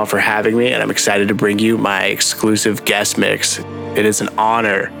Pasquale for having me, and I'm excited to bring you my exclusive guest mix. It is an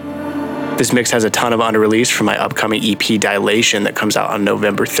honor. This mix has a ton of unreleased from my upcoming EP Dilation that comes out on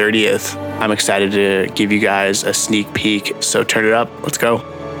November 30th. I'm excited to give you guys a sneak peek, so turn it up. Let's go.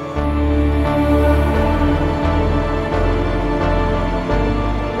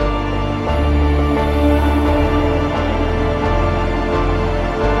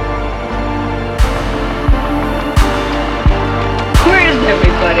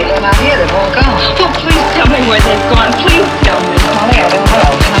 And I hear they've all gone. Oh, please tell me where they've gone. Please tell me. Molly, I don't know.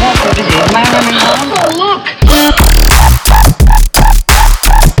 And I'm also busy. Am I running home? Oh, look.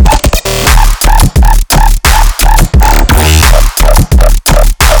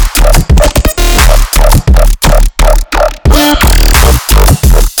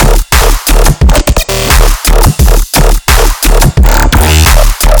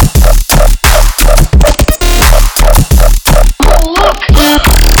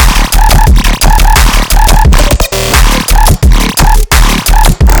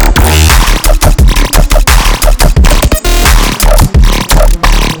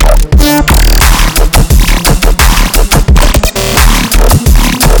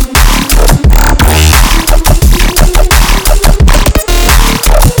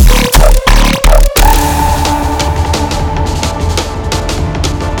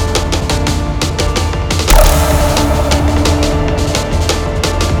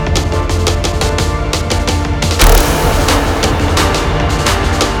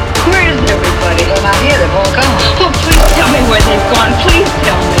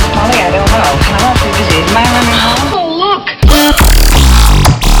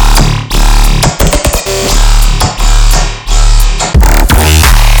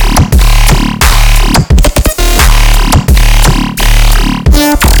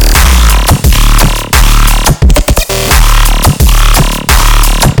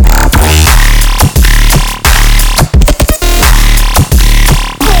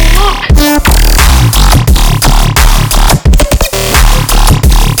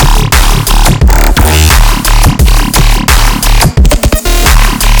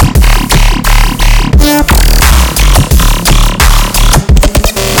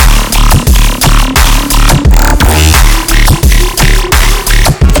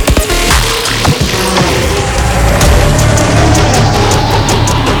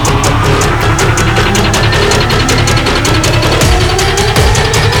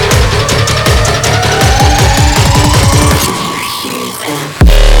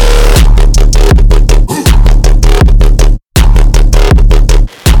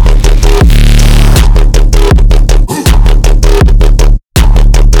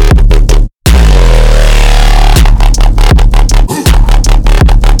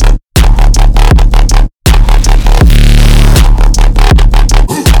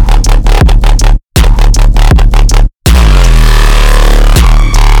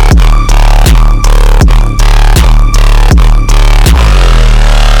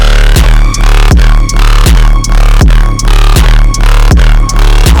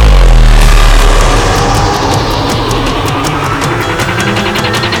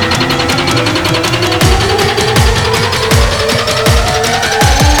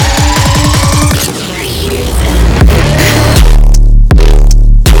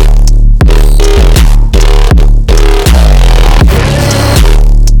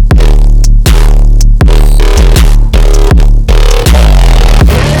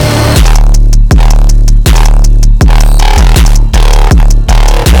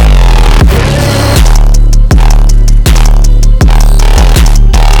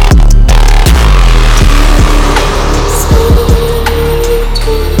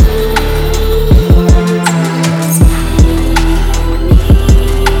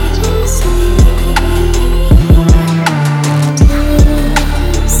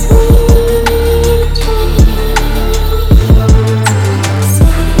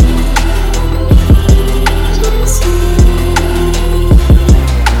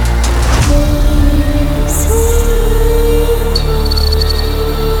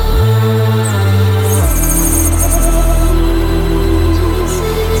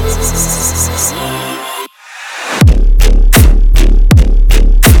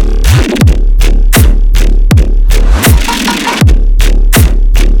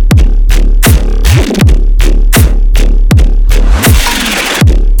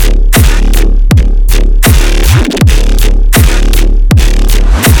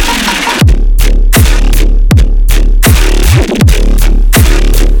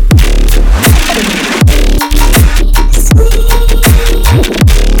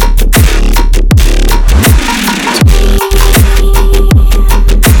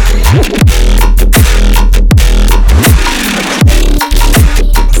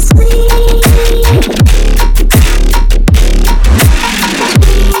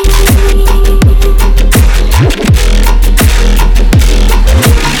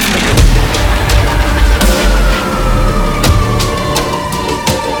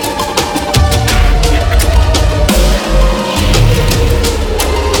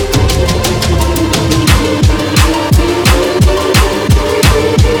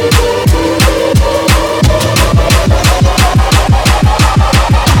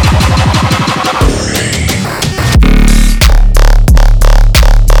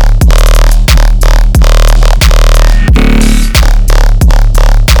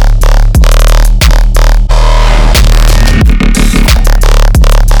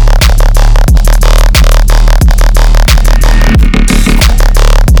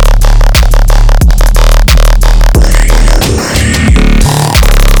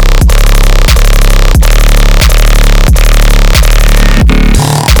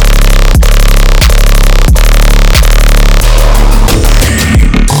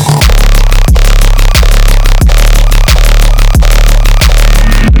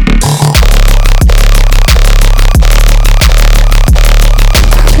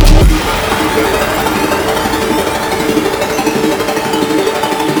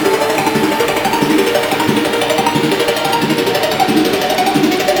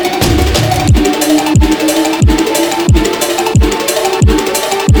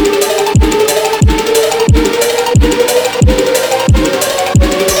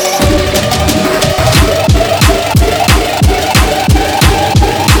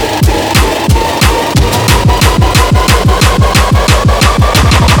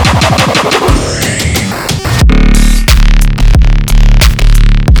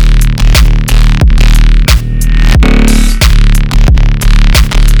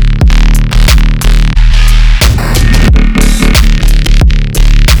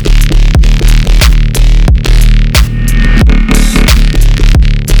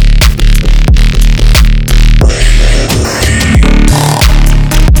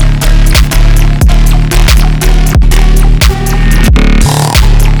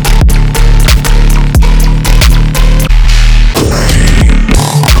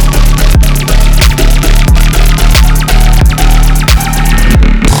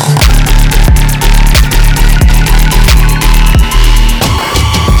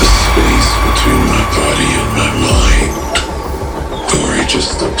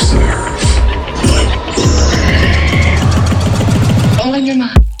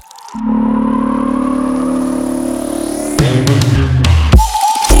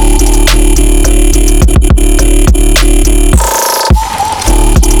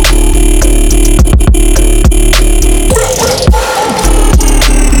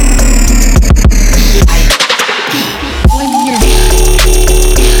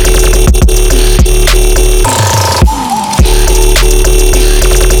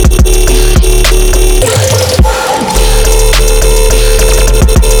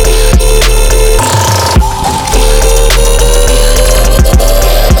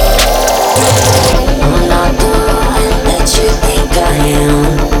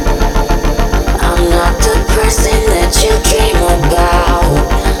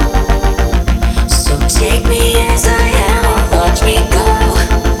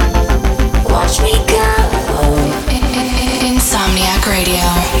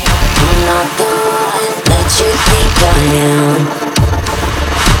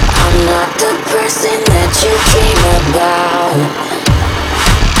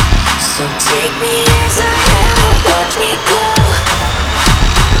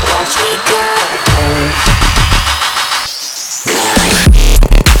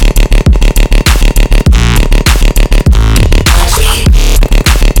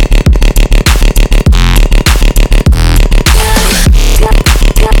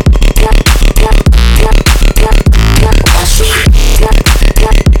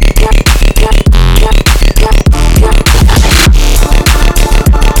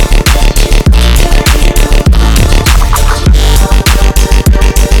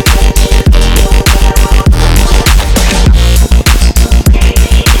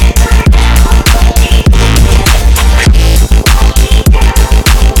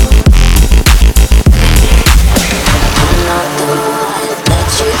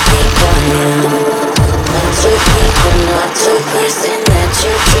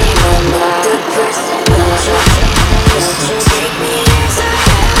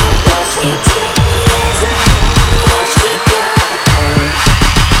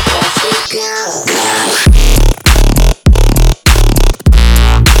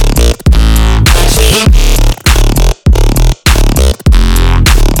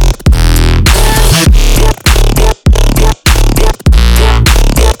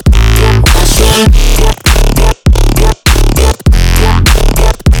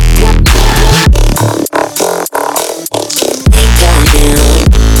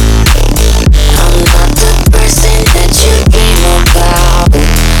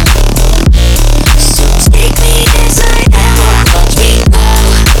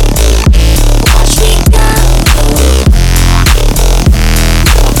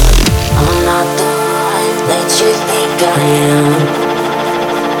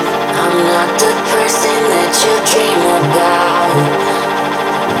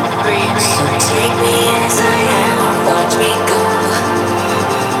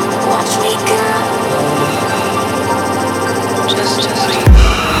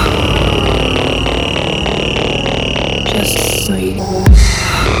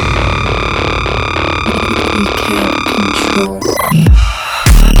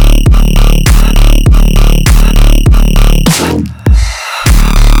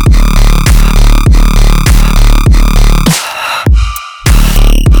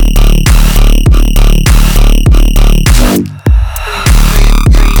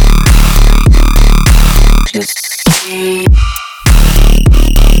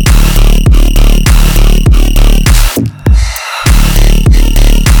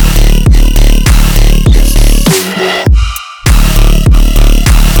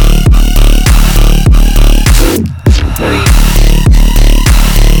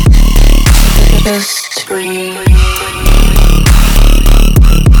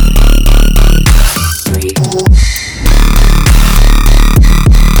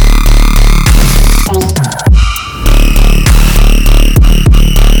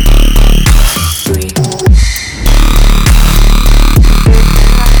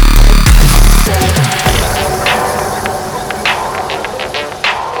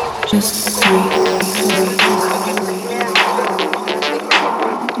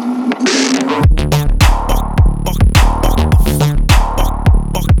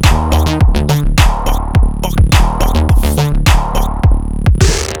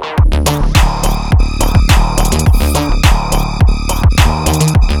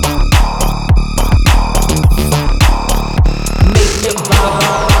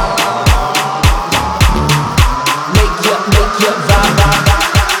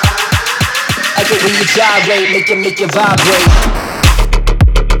 Make you vibrate.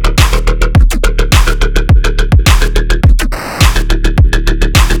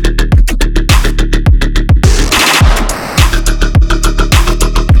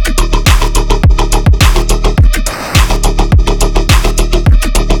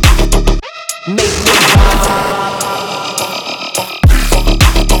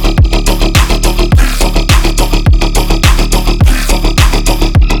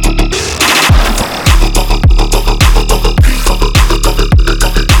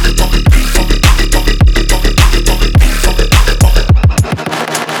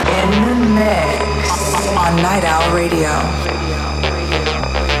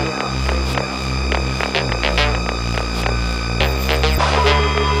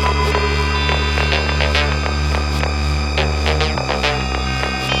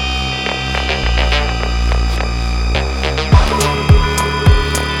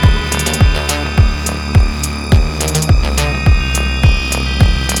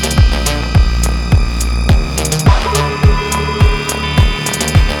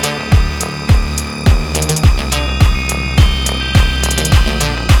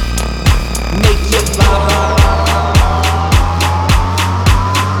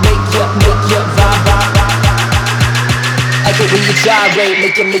 gyrate,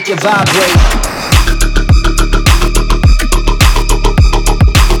 make it vibrate.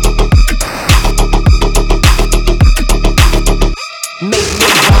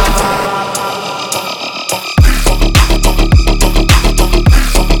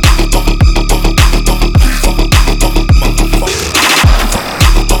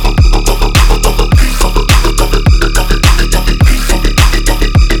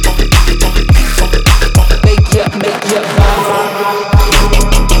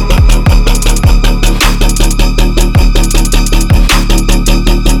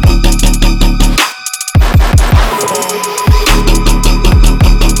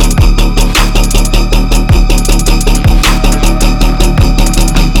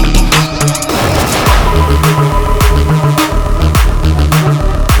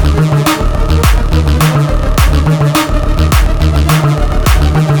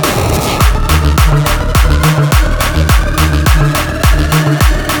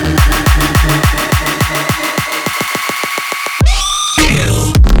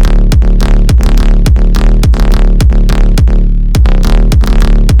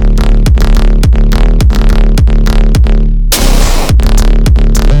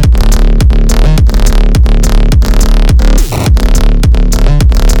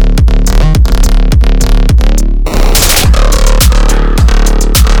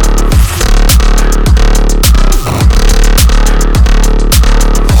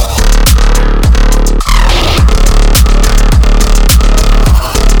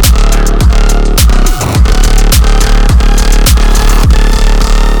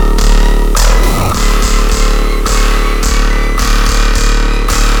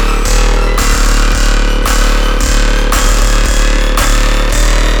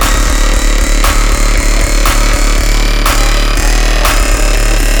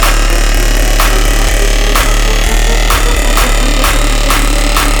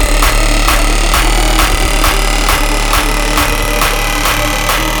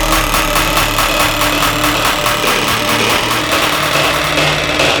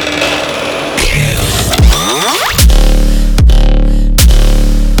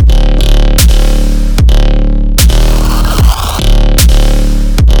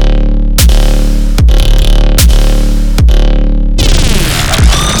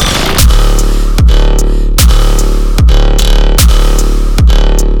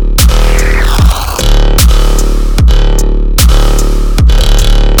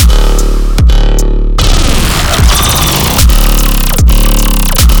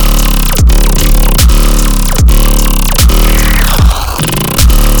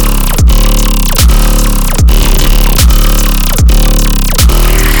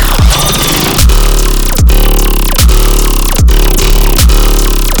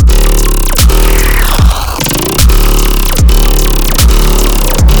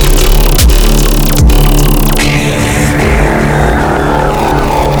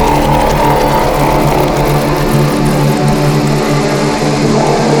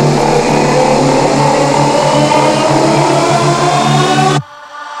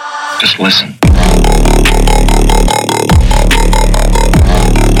 Just listen.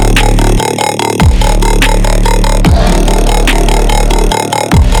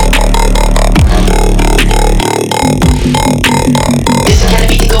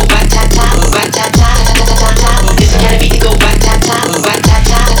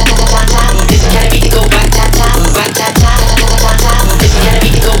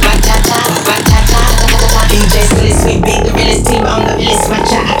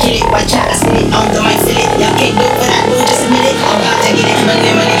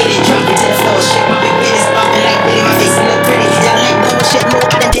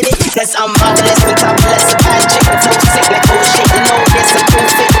 I'm marvelous and topless, a bad chick with flow sick like oh shit, you know this, I'm too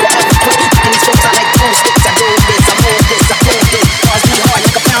fit, whatever quick, and these folks are like two sticks, I do this, I move this, I pull this, bars me hard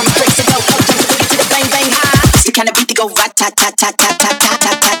like a pound of bricks, so go up, jump the booty to the bang bang high, it's the kind of beat to go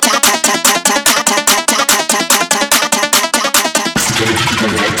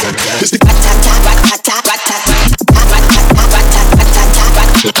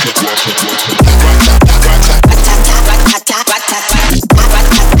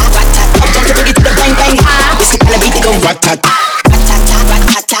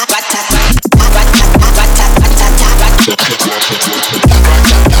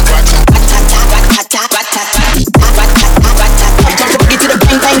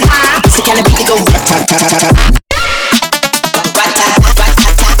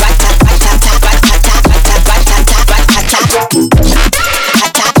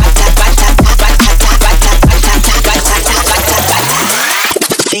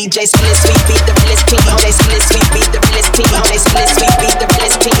DJ split sweet beat the realest team. DJ split sweet beat the realest team. DJ split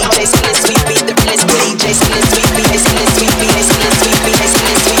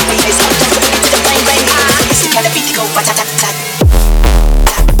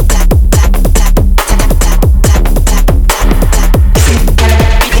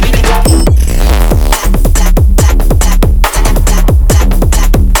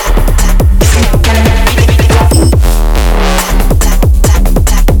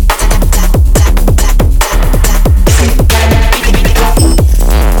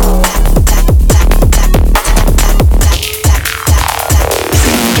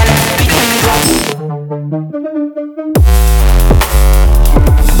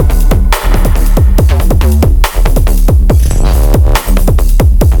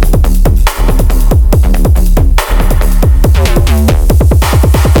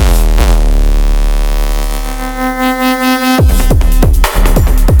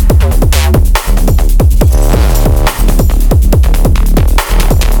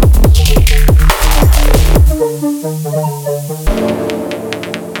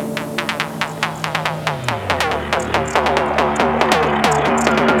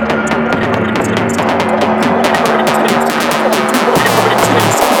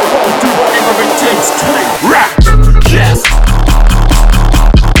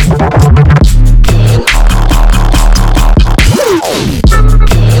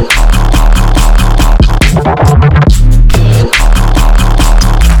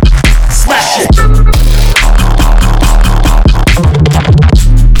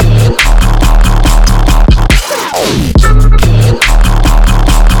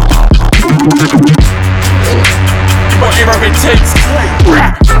takes great.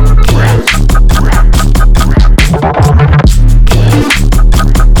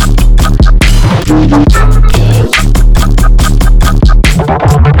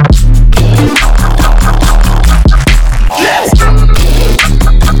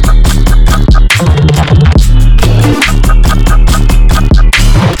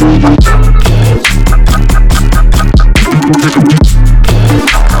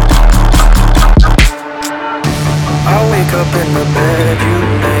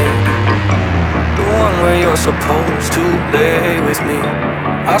 Supposed to lay with me.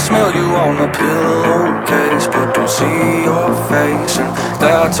 I smell you on the pillowcase, but don't see your face, and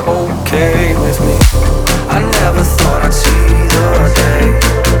that's okay with me. I never thought I'd see the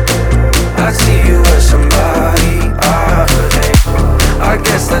day I'd see you as somebody I could hate. I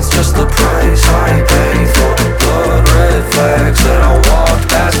guess that's just the price I pay for the red flags that I walked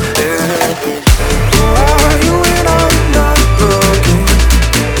past. Who are you when I'm not looking?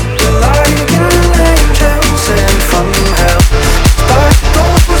 Like an angel sent from hell, but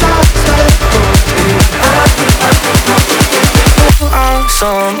those eyes that put me I'm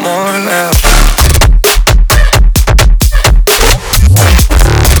someone else.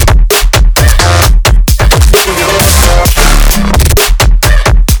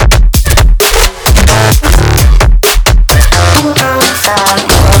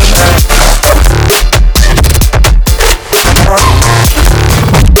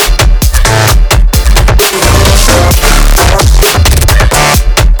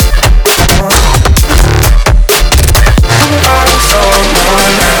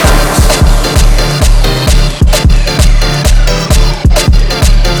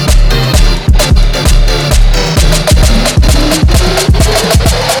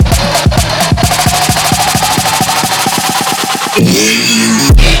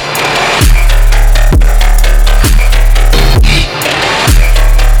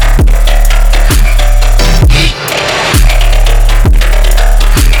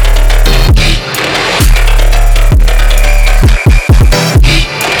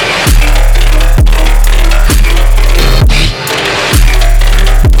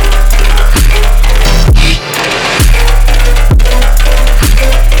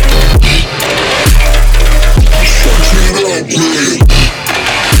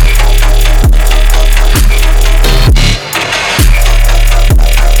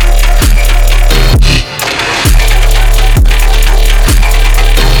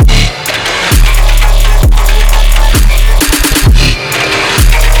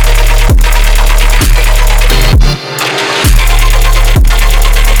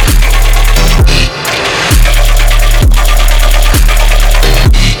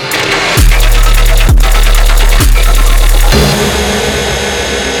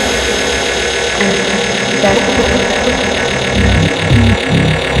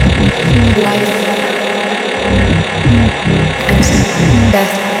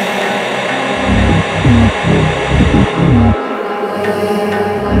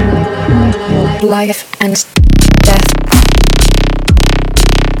 Life and death.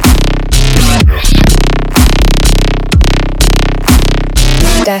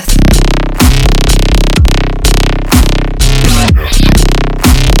 Death.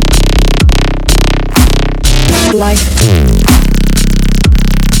 Life.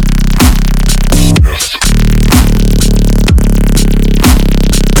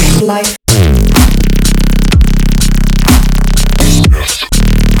 Life.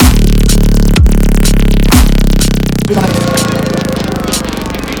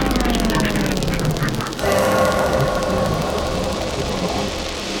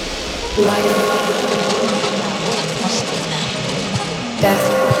 Death.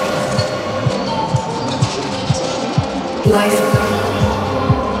 Life.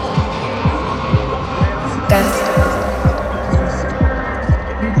 Death.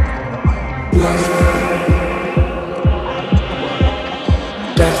 Life.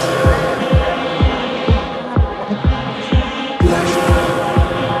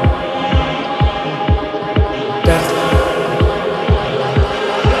 Death.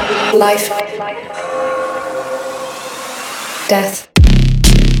 Life.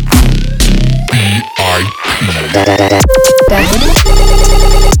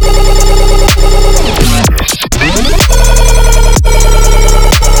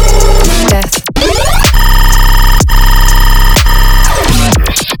 Death.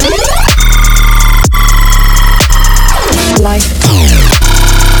 Life. Death.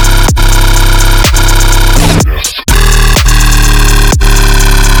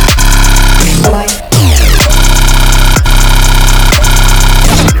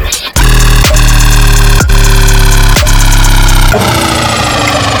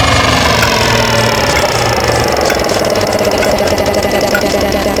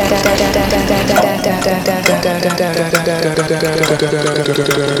 The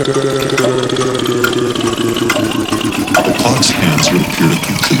clock's hands would appear to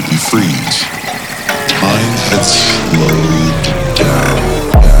completely freeze. Time had slowed down.